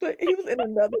 but he was in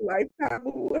another Lifetime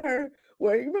movie with her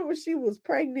where you remember she was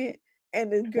pregnant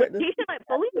and the girl With the Keisha Knight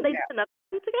Pulliam, they did another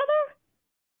movie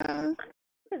together. uh, Look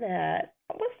at that.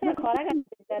 What's the that called? I gotta look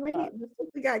that up. the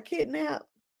sister got kidnapped.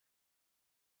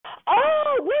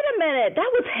 Oh, wait a minute. That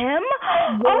was him?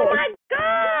 Oh Yes, my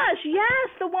gosh. Yes,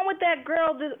 the one with that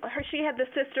girl. She had the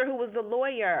sister who was the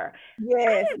lawyer. I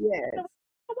yes, didn't. yes,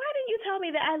 Why didn't you tell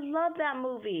me that? I love that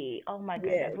movie. Oh my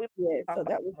goodness. yes, We yes. talk So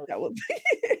about that movies was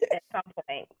at some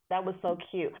point. That was so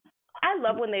cute. I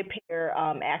love when they pair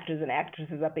actors and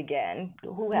actresses up again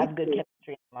who me have good too.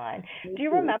 chemistry in line. Me Do you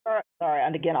too. remember? Sorry,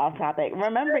 and again off topic.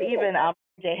 Remember even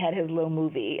Jay had his little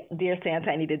movie, Dear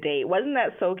Santa, I Need a Date. Wasn't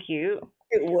that so cute?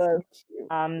 It was cute.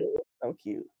 Um, It was so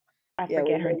cute. I Yeah,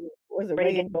 forget her name. was it Ray J,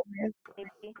 Reagan Gomez?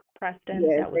 maybe Preston.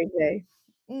 Yes, That was. Ray J.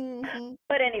 Mm-hmm.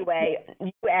 But anyway,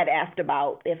 you had asked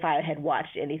about if I had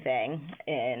watched anything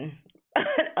in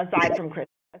aside from Christmas.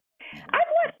 I've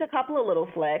watched a couple of little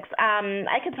flicks.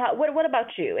 I can talk. What about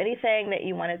you? Anything that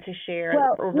you wanted to share?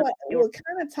 Well,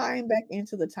 kind of tying back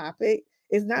into the topic,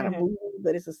 it's not a Mm-hmm. movie,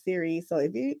 but it's a series. So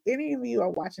if any of you are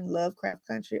watching Lovecraft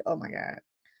Country, oh my God,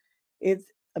 it's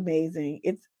amazing.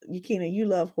 It's Yakina, you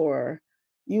love horror.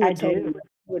 You I would do.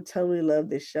 love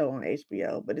this show on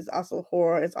HBO, but it's also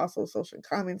horror, it's also social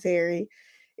commentary.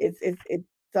 It's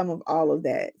some of all of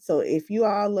that. So if you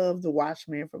all love The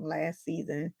Watchmen from last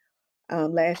season,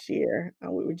 last year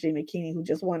with Regina King, who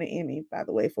just won an Emmy, by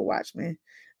the way, for Watchmen.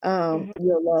 Mm-hmm.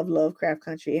 You'll love Lovecraft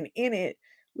Country. And in it,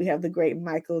 we have the great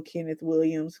Michael Kenneth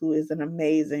Williams, who is an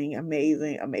amazing,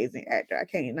 amazing, amazing actor. I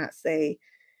can't not say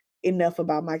enough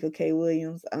about Michael K.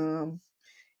 Williams.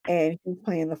 And he's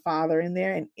playing the father in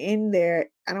there. And in there,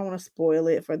 I don't want to spoil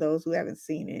it for those who haven't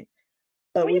seen it,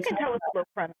 but Well, you we can talk tell us a little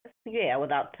premise. Yeah,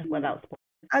 without spoiling.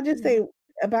 I'll just say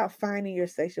about finding your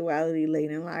sexuality late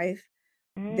in life.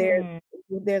 There Mm.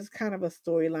 there's kind of a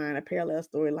storyline, a parallel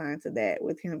storyline to that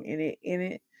with him in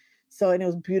it. So and it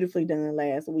was beautifully done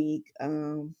last week.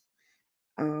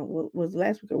 Was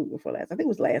last week or week before last? I think it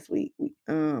was last week.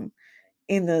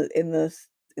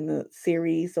 In the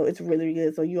series. So it's really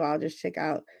good. So you all just check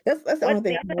out. That's the What only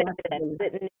thing I'm season is it in? watching. Is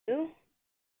it new?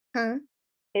 Huh?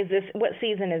 Is this what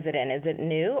season is it in? Is it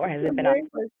new or has The it been on? very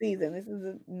first season. This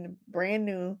is brand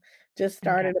new. Just Okay.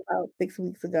 started about 6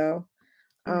 weeks ago.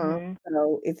 Mhm.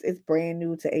 So it's brand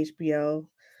new to HBO.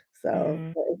 So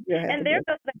Mhm. you'll have to And there go.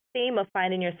 goes that theme of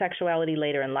finding your sexuality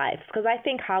later in life, because I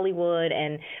think Hollywood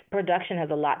and production has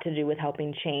a lot to do with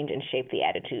helping change and shape the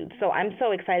attitudes. So I'm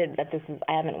so excited that this is.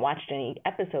 I haven't watched any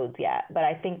episodes yet, but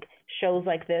I think shows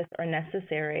like this are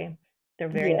necessary. They're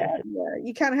very Yeah, necessary. yeah.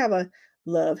 You kind of have a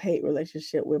love-hate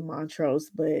relationship with Montrose,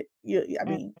 but I Mm,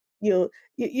 mean, you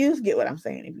just get what I'm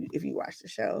saying if you watch the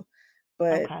show.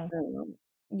 But okay.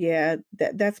 yeah,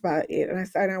 that's about it.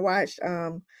 And I watched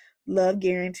Love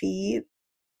Guaranteed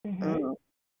Mhm. um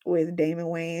with Damon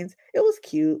Wayans. It was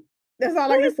cute. That's all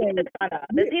Who I can is he say. the son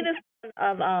of? Is he the son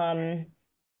of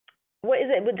what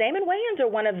is it with Damon Wayans or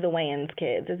one of the Wayans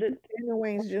kids? Is it? Damon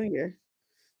Wayans Jr.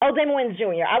 Oh, Damon Wayans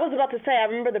Jr. I was about to say, I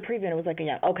remember the preview and it was like a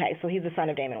young. Okay, so he's the son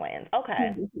of Damon Wayans.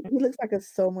 Okay. He looks like a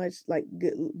so much like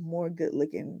more good look.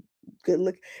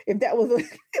 If that was a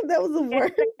if that was a Yeah,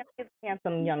 word, he's a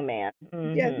handsome young man.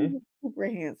 yes, Mhm. he's super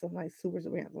handsome, like super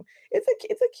handsome.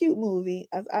 It's a cute movie.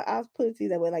 I'll put it to you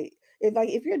that way. Like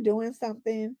if you're doing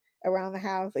something around the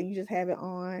house and you just have it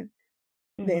on,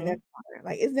 then that's Mhm. fine.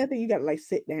 Like it's nothing you gotta like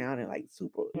sit down and like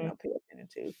super Mhm. pay attention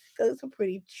to because it's a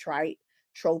pretty trite,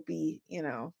 tropey,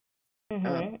 um,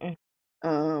 Mhm.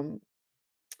 Mhm.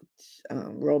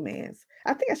 um romance.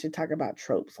 I think I should talk about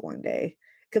tropes one day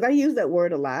because I use that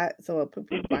word a lot. So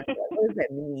people find out what does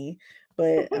that mean?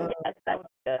 But Yes, that was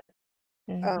good.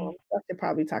 Mhm. I should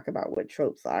probably talk about what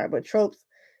tropes are, but tropes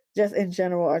just in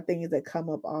general are things that come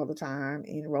up all the time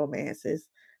in romances.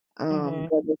 Mhm.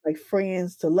 Whether it's like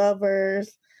friends to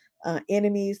lovers,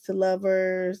 enemies to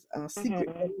lovers, secret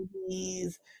Mhm.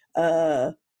 babies,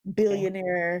 Okay.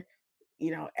 billionaire,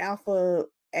 alpha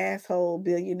asshole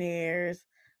billionaires.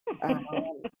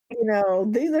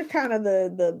 Um, these are kind of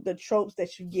the tropes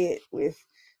that you get with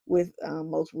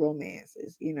most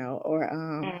romances, or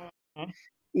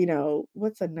Mhm.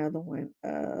 what's another one?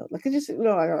 Like it just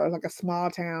like a small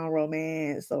town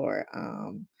romance or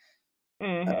uh,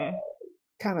 Mhm.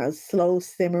 kind of slow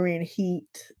simmering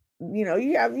heat.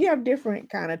 You have different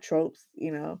kind of tropes,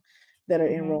 that are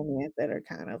in Mhm. romance that are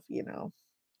kind of,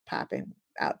 popping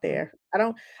out there.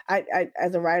 I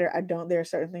as a writer, I don't there are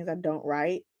certain things I don't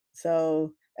write.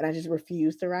 So, and I just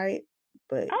refuse to write,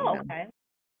 but Oh, okay.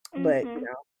 but Mhm.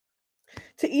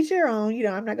 to each your own,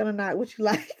 I'm not gonna knock what you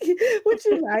like, what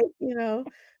you like,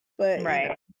 but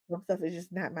Right. some stuff is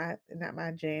just not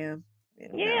my jam,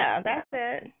 Yeah, that's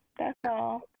it. That's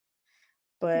all.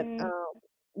 But Mm.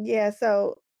 yeah,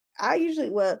 so I usually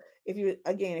well, if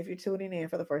you're tuning in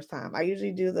for the first time, I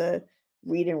usually do the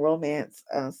reading romance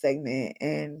segment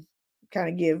and kind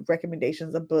of give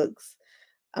recommendations of books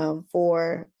um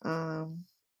for um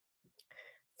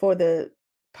for the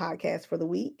podcast for the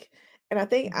week. And I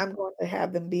think Mhm. I'm going to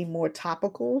have them be more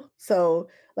topical. So,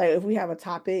 like if we have a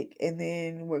topic and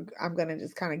then I'm going to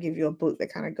just kind of give you a book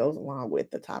that kind of goes along with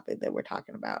the topic that we're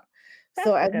talking about.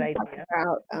 So, That's a as good we talk idea.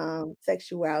 about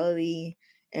sexuality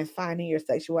and finding your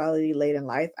sexuality late in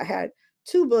life, I had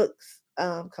two books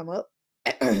come up.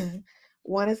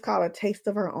 One is called A Taste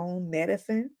of Her Own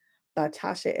Medicine by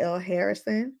Tasha L.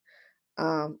 Harrison,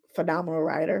 phenomenal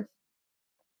writer.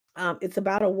 It's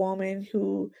about a woman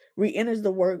who re-enters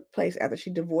the workplace after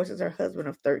she divorces her husband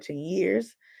of 13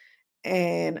 years.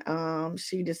 And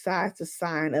she decides to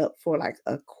sign up for like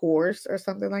a course or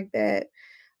something like that.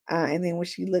 And then when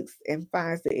she looks and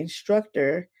finds the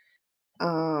instructor,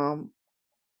 um,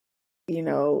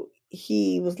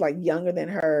 he was like younger than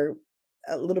her,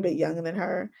 a little bit younger than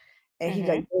her. And he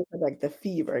like Mhm. gave her like the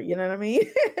fever, you know what I mean?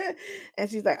 And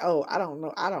she's like, oh, I don't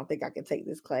know. I don't think I can take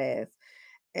this class.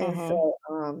 And Mhm.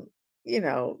 so, you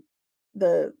know,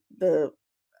 the the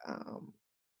um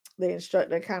the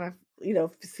instructor kind of,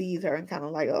 sees her and kind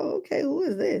of like, oh, okay, who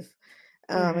is this?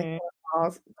 And Mhm.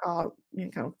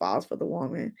 kind of falls for the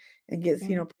woman and gets,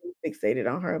 Mhm. pretty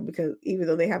fixated on her because even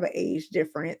though they have an age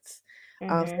difference,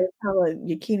 so Mhm. it's kind of like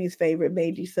Yakini's favorite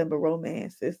May December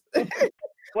romances, which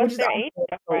What's is their age also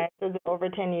difference? Is it over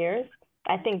 10 years?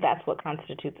 I think that's what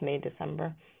constitutes May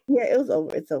December. yeah,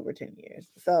 it's over 10 years.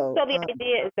 So So the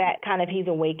idea is that kind of he's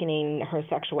awakening her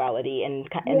sexuality in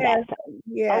yeah, that sense.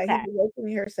 yeah, Okay. he's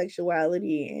awakening her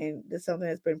sexuality, and that's something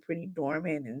that's been pretty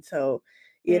dormant, and so,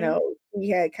 Mm. he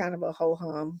had kind of a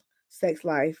ho-hum sex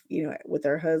life, with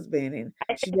her husband, and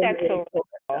I she think doesn't that's really so show relatable.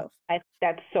 herself.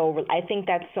 I think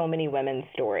that's so many women's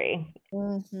story.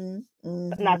 Mhm,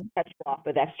 Not to mhm. cut you off,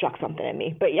 but that struck something in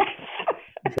me. But yes.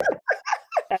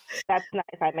 That's nice.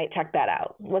 I might check that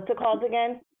out. What's it called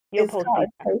again? You'll It's post called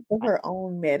these. A Taste of Her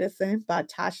Own Medicine by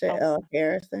Tasha Oh, L.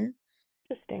 Harrison,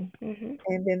 interesting. Mhm.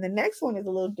 and then the next one is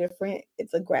a little different.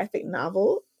 It's a graphic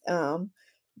novel.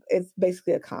 It's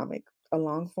basically a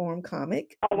long form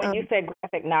comic. Oh, when you said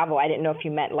graphic novel, I didn't know if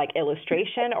you meant like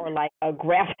illustration or like a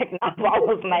graphic novel. I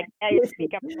was like, yeah, you're Listen,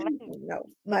 speaking my language. no,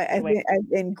 like Wait, as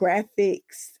in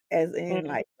graphics, as in mm,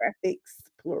 like graphics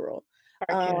plural.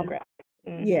 cartoon Um, graphic.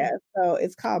 yeah, Mhm. so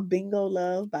it's called Bingo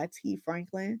Love by T.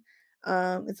 Franklin.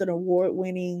 It's an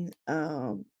award-winning,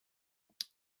 I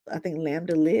think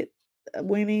Lambda Lit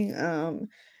winning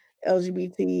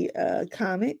LGBT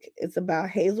comic. It's about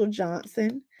Hazel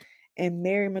Johnson and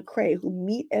Mary McCrae who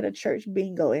meet at a church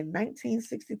bingo in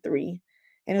 1963,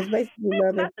 and it's basically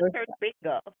love at Not the first. church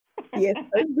bingo. Yes,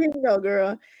 church bingo,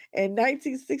 girl, in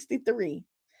 1963.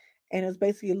 And it was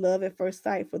basically love at first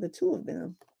sight for the two of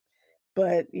them.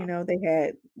 But,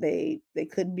 they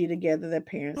couldn't be together, their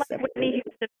parents Like Whitney separated.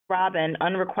 Houston, Robin,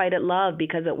 unrequited love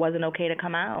because it wasn't okay to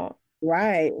come out.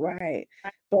 Right, right.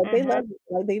 But they Mhm. love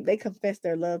like, they confessed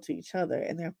their love to each other,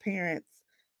 and their parents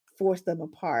forced them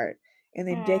apart. And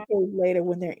then Mhm. decades later,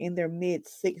 when they're in their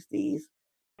mid-60s,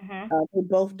 Mhm. they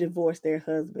both divorce their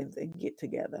husbands and get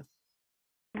together.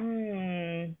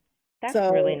 Mm. That's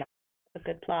really So nice. A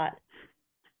good plot.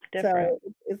 Different.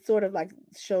 So it's sort of like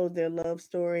shows their love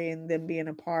story and them being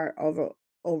apart over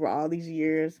all these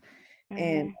years,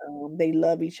 and Mhm. they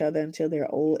love each other until their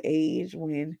old age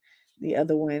when the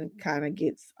other one kind of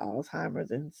gets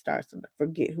Alzheimer's and starts to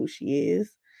forget who she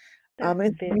is. That's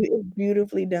It's very.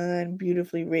 beautifully done,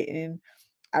 beautifully written.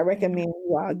 I Mhm. recommend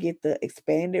you all get the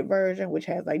expanded version, which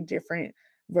has, like, different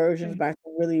versions Mhm. by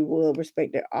some really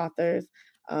well-respected authors.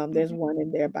 There's Mhm. one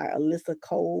in there by Alyssa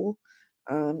Cole.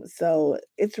 So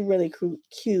it's really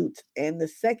cute, and the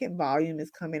second volume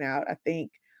is coming out, I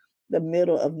think, the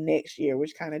middle of next year,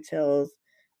 which kinda tells,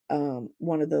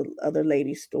 one of the other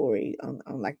lady's story on,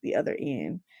 like, the other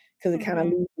end, because it kinda Mhm.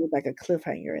 leaves you with, like, a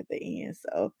cliffhanger at the end,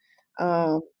 so,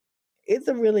 Mhm. um, it's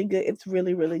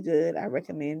really, really good, I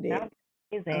recommend it.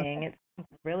 Sounds Um, amazing. It's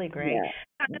really great. yeah.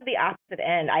 Kind of the opposite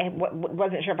end. I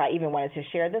wasn't sure if I even wanted to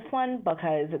share this one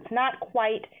because it's not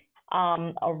quite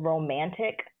a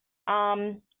romantic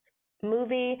um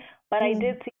movie, but I Mm,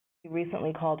 did see a movie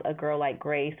recently called A Girl Like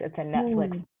Grace. It's a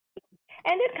Netflix, mm,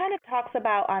 and it kind of talks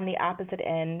about on the opposite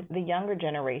end the younger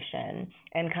generation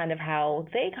and kind of how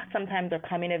they sometimes are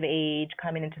coming of age,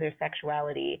 coming into their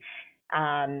sexuality,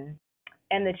 um,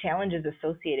 and the challenges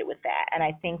associated with that. And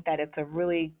I think that it's a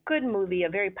really good movie, a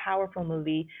very powerful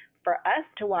movie for us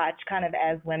to watch, kind of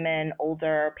as women,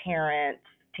 older parents,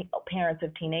 parents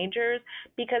of teenagers,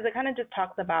 because it kind of just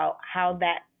talks about how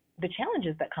that the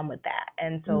challenges that come with that.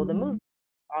 And so the movie mhm.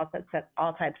 all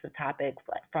types of topics,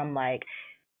 like from like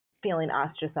feeling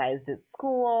ostracized at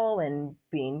school and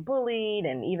being bullied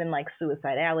and even like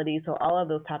suicidality. So all of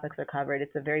those topics are covered.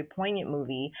 It's a very poignant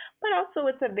movie, but also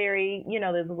it's a very,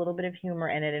 there's a little bit of humor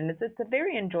in it, and it's a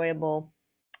very enjoyable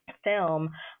film.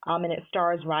 And it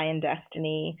stars Ryan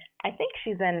Destiny. I think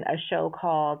she's in a show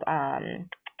called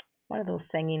one of those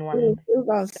singing ones. It was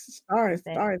on Stars. Is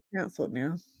Stars canceled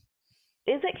now.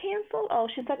 it canceled? Oh,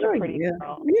 she's such a Oh, pretty yeah.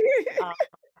 girl. Um,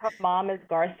 her mom is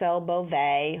Garcelle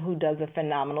Beauvais, who does a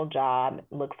phenomenal job,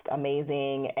 looks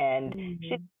amazing, and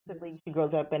Mhm. she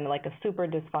grows up in like a super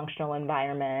dysfunctional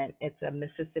environment. It's a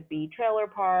Mississippi trailer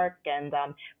park, and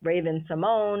Raven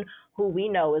Simone, who we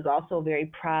know is also very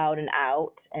proud and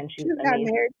out, and She she's just got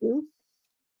amazing. married too.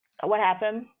 What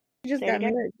happened? She just Say it got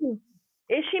again. married too.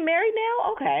 Is she married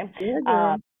now? Okay. Yeah,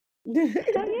 Um, girl.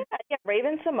 so yeah,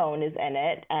 Raven Simone is in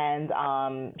it, and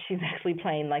she's actually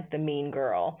playing like the mean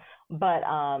girl. But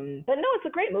no, it's a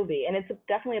great movie, and it's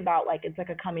definitely about like it's like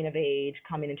a coming of age,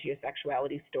 coming into your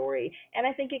sexuality story, and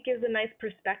I think it gives a nice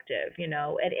perspective.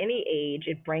 At any age,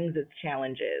 it brings its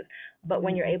challenges, but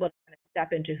when you're Mhm. able to kind of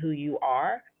step into who you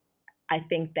are, I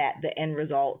think that the end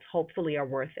results hopefully are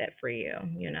worth it for you.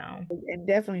 You know. And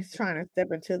definitely trying to step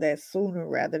into that sooner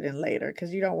rather than later,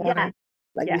 because you don't Yeah. wanna,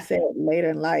 like we Yes. said, later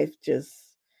in life,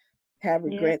 just have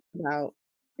Yeah. regrets about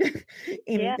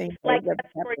Yeah, anything that like has ever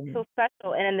that story's so happened.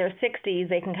 special. And in their 60s,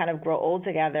 they can kind of grow old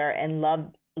together and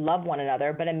love one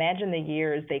another. But imagine the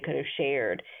years they could have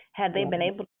shared had they been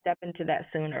Right. able to step into that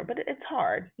sooner. But it's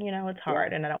hard, it's Yeah.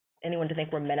 hard, and I don't want anyone to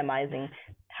think we're minimizing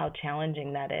how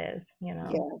challenging that is.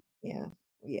 Yeah. Yeah.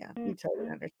 Yeah. We totally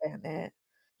Mhm. understand that.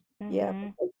 Yeah, but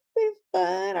Mhm. it's been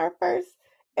fun. Our first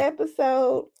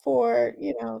episode for,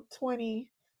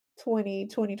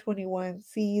 2021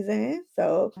 season.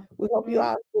 So we hope you Mhm.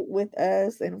 all stick with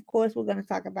us. And of course, we're going to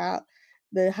talk about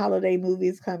the holiday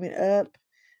movies coming up,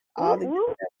 all Whoop the good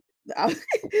whoop. stuff,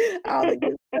 all the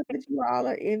good stuff that you all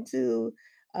are into,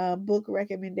 book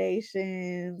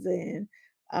recommendations and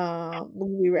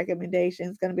movie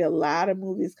recommendations. Going to be a lot of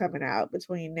movies coming out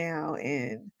between now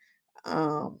and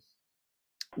um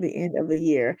the end of the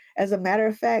year. As a matter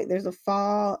of fact, there's a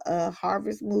fall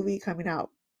harvest movie coming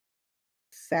out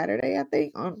Saturday, I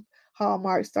think, on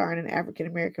Hallmark, starring an African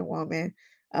American woman,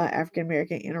 African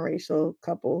American interracial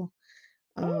couple.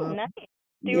 Oh, Um, nice.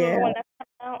 Do you yeah, remember when that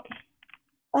came out?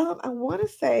 I want to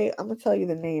say I'm gonna tell you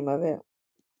the name of it.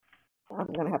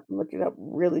 I'm gonna have to look it up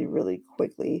really, really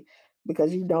quickly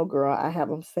because girl, I have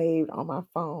them saved on my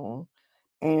phone,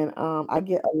 and I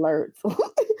get alerts.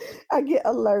 I get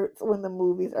alerts when the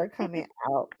movies are coming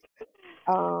out.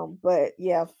 But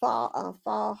yeah,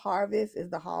 fall harvest is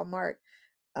the Hallmark,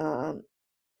 um,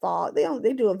 fall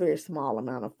they do a very small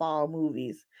amount of fall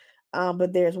movies.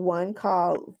 But there's one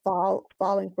called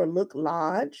Falling for Look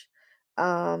Lodge.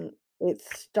 Um, it's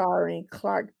starring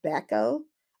Clark Backo.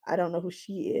 I don't know who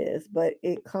she is, but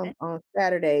it comes on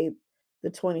Saturday,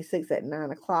 the 26th at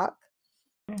 9 o'clock.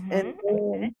 And Mhm.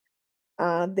 Okay.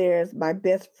 then, there's My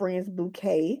Best Friend's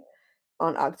Bouquet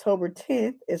on October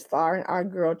 10th is starring our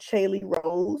girl Chaley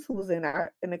Rose, who was in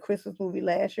the Christmas movie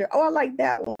last year. Oh, I like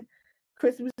that one.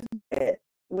 Christmas Duet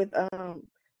with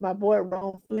my boy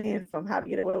Ron Flynn from How to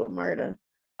Get Away with Murder.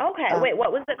 Okay. Uh, Wait,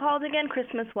 what was it called again?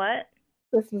 Christmas what?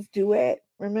 Christmas Duet,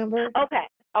 remember? Okay.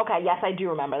 Okay. Yes, I do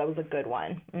remember. That was a good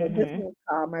one. Yeah, this Mhm. one's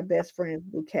called My Best Friend's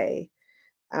Bouquet.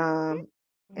 Um,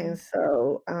 and Mhm.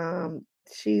 so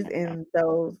she's in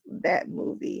that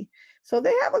movie. So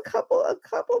they have a couple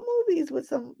movies with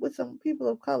some people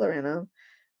of color in them.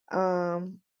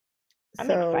 Um, I'm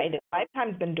so excited.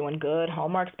 Lifetime's been doing good.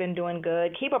 Hallmark's been doing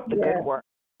good. Keep up the good yeah, work.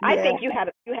 I yeah. think you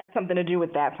had something to do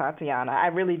with that, Tatiana. I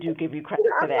really do give you credit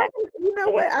for I'm that. not, you know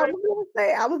what I was gonna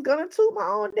say? I was gonna toot my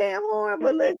own damn horn,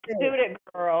 but listen, Shoot it,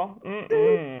 girl. toot,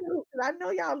 Mm-mm. toot, 'cause I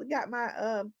know y'all got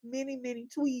my many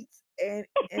tweets and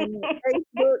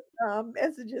Facebook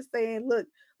messages saying, look,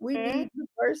 we need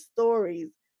diverse stories.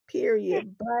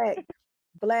 Period.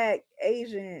 Black,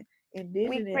 Asian, We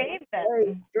indigenous, crave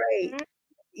them. straight, Mhm.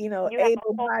 You have a whole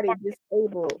able-bodied, market.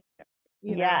 disabled,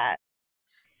 you know,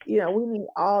 Yeah. we need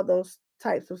all those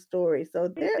types of stories. So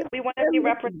We want to they're be listening.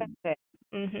 represented.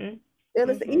 Mhm. They're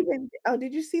listening. Mhm. Even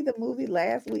did you see the movie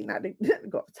last week? Not to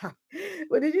go off topic,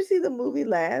 but did you see the movie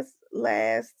last?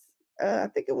 I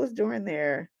think it was during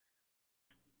I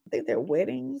think their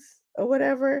weddings or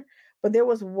whatever. But there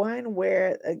was one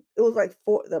where it was like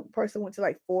the person went to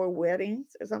like 4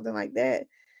 weddings or something like that.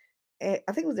 And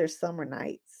I think it was their summer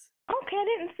nights. Okay, I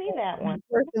didn't see that one.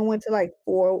 The person went to like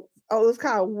 4. Oh, it was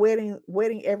called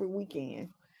Wedding Every Weekend.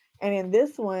 And in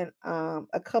this one,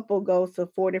 a couple goes to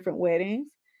 4 different weddings,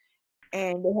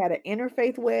 and they had an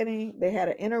interfaith wedding, they had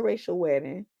an interracial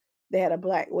wedding, they had a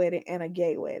black wedding, and a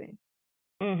gay wedding.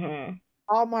 Mhm.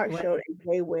 Hallmark Well, showed a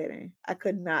gay wedding. I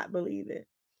could not believe it.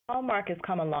 Hallmark has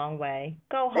come a long way.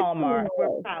 Go They come a Hallmark. long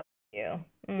We're way. proud of you.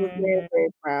 Was very, Mhm. very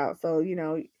proud. So,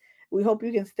 we hope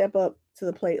you can step up to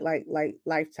the plate like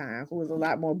Lifetime, who was a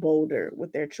lot more bolder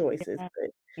with their choices. Yeah.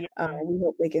 But Yeah. we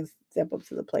hope they can step up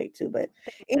to the plate too. But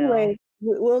They anyway,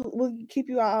 will. we'll keep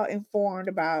you all informed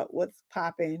about what's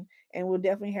popping, and we'll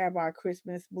definitely have our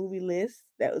Christmas movie list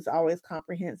that was always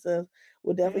comprehensive.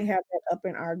 We'll definitely Mhm. have that up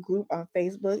in our group on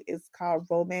Facebook. It's called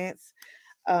Romance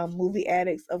Movie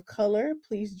Addicts of Color.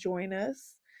 Please join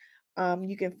us.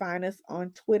 You can find us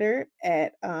on Twitter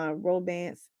at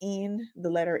Romance in the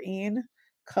letter N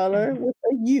color Mhm. with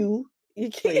a U. You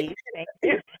can Please. Thank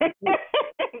you.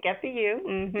 Get to you.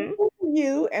 Mhm.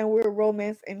 U, and we're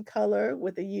Romance in Color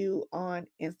with a U on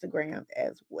Instagram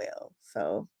as well.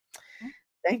 So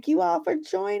thank you all for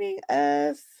joining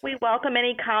us. We welcome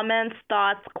any comments,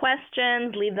 thoughts,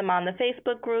 questions. Leave them on the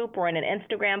Facebook group or in an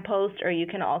Instagram post, or you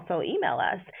can also email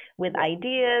us with Yes.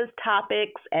 ideas,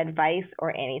 topics, advice,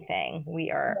 or anything.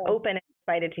 We are Yes. open and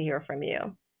excited to hear from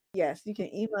you. Yes, you can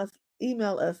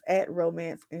email us at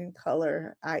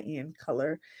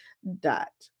color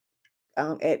dot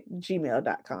at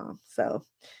gmail.com. So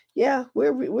yeah,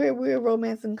 we're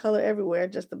Romance in Color everywhere,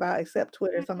 just about except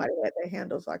Twitter. Somebody had that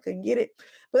handle, so I couldn't get it.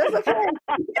 But that's okay.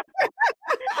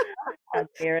 How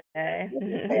dare That's okay.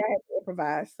 they? I had to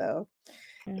improvise. So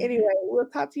Mhm. anyway, we'll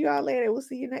talk to you all later. We'll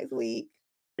see you next week.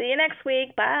 See you next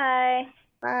week. Bye.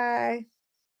 Bye.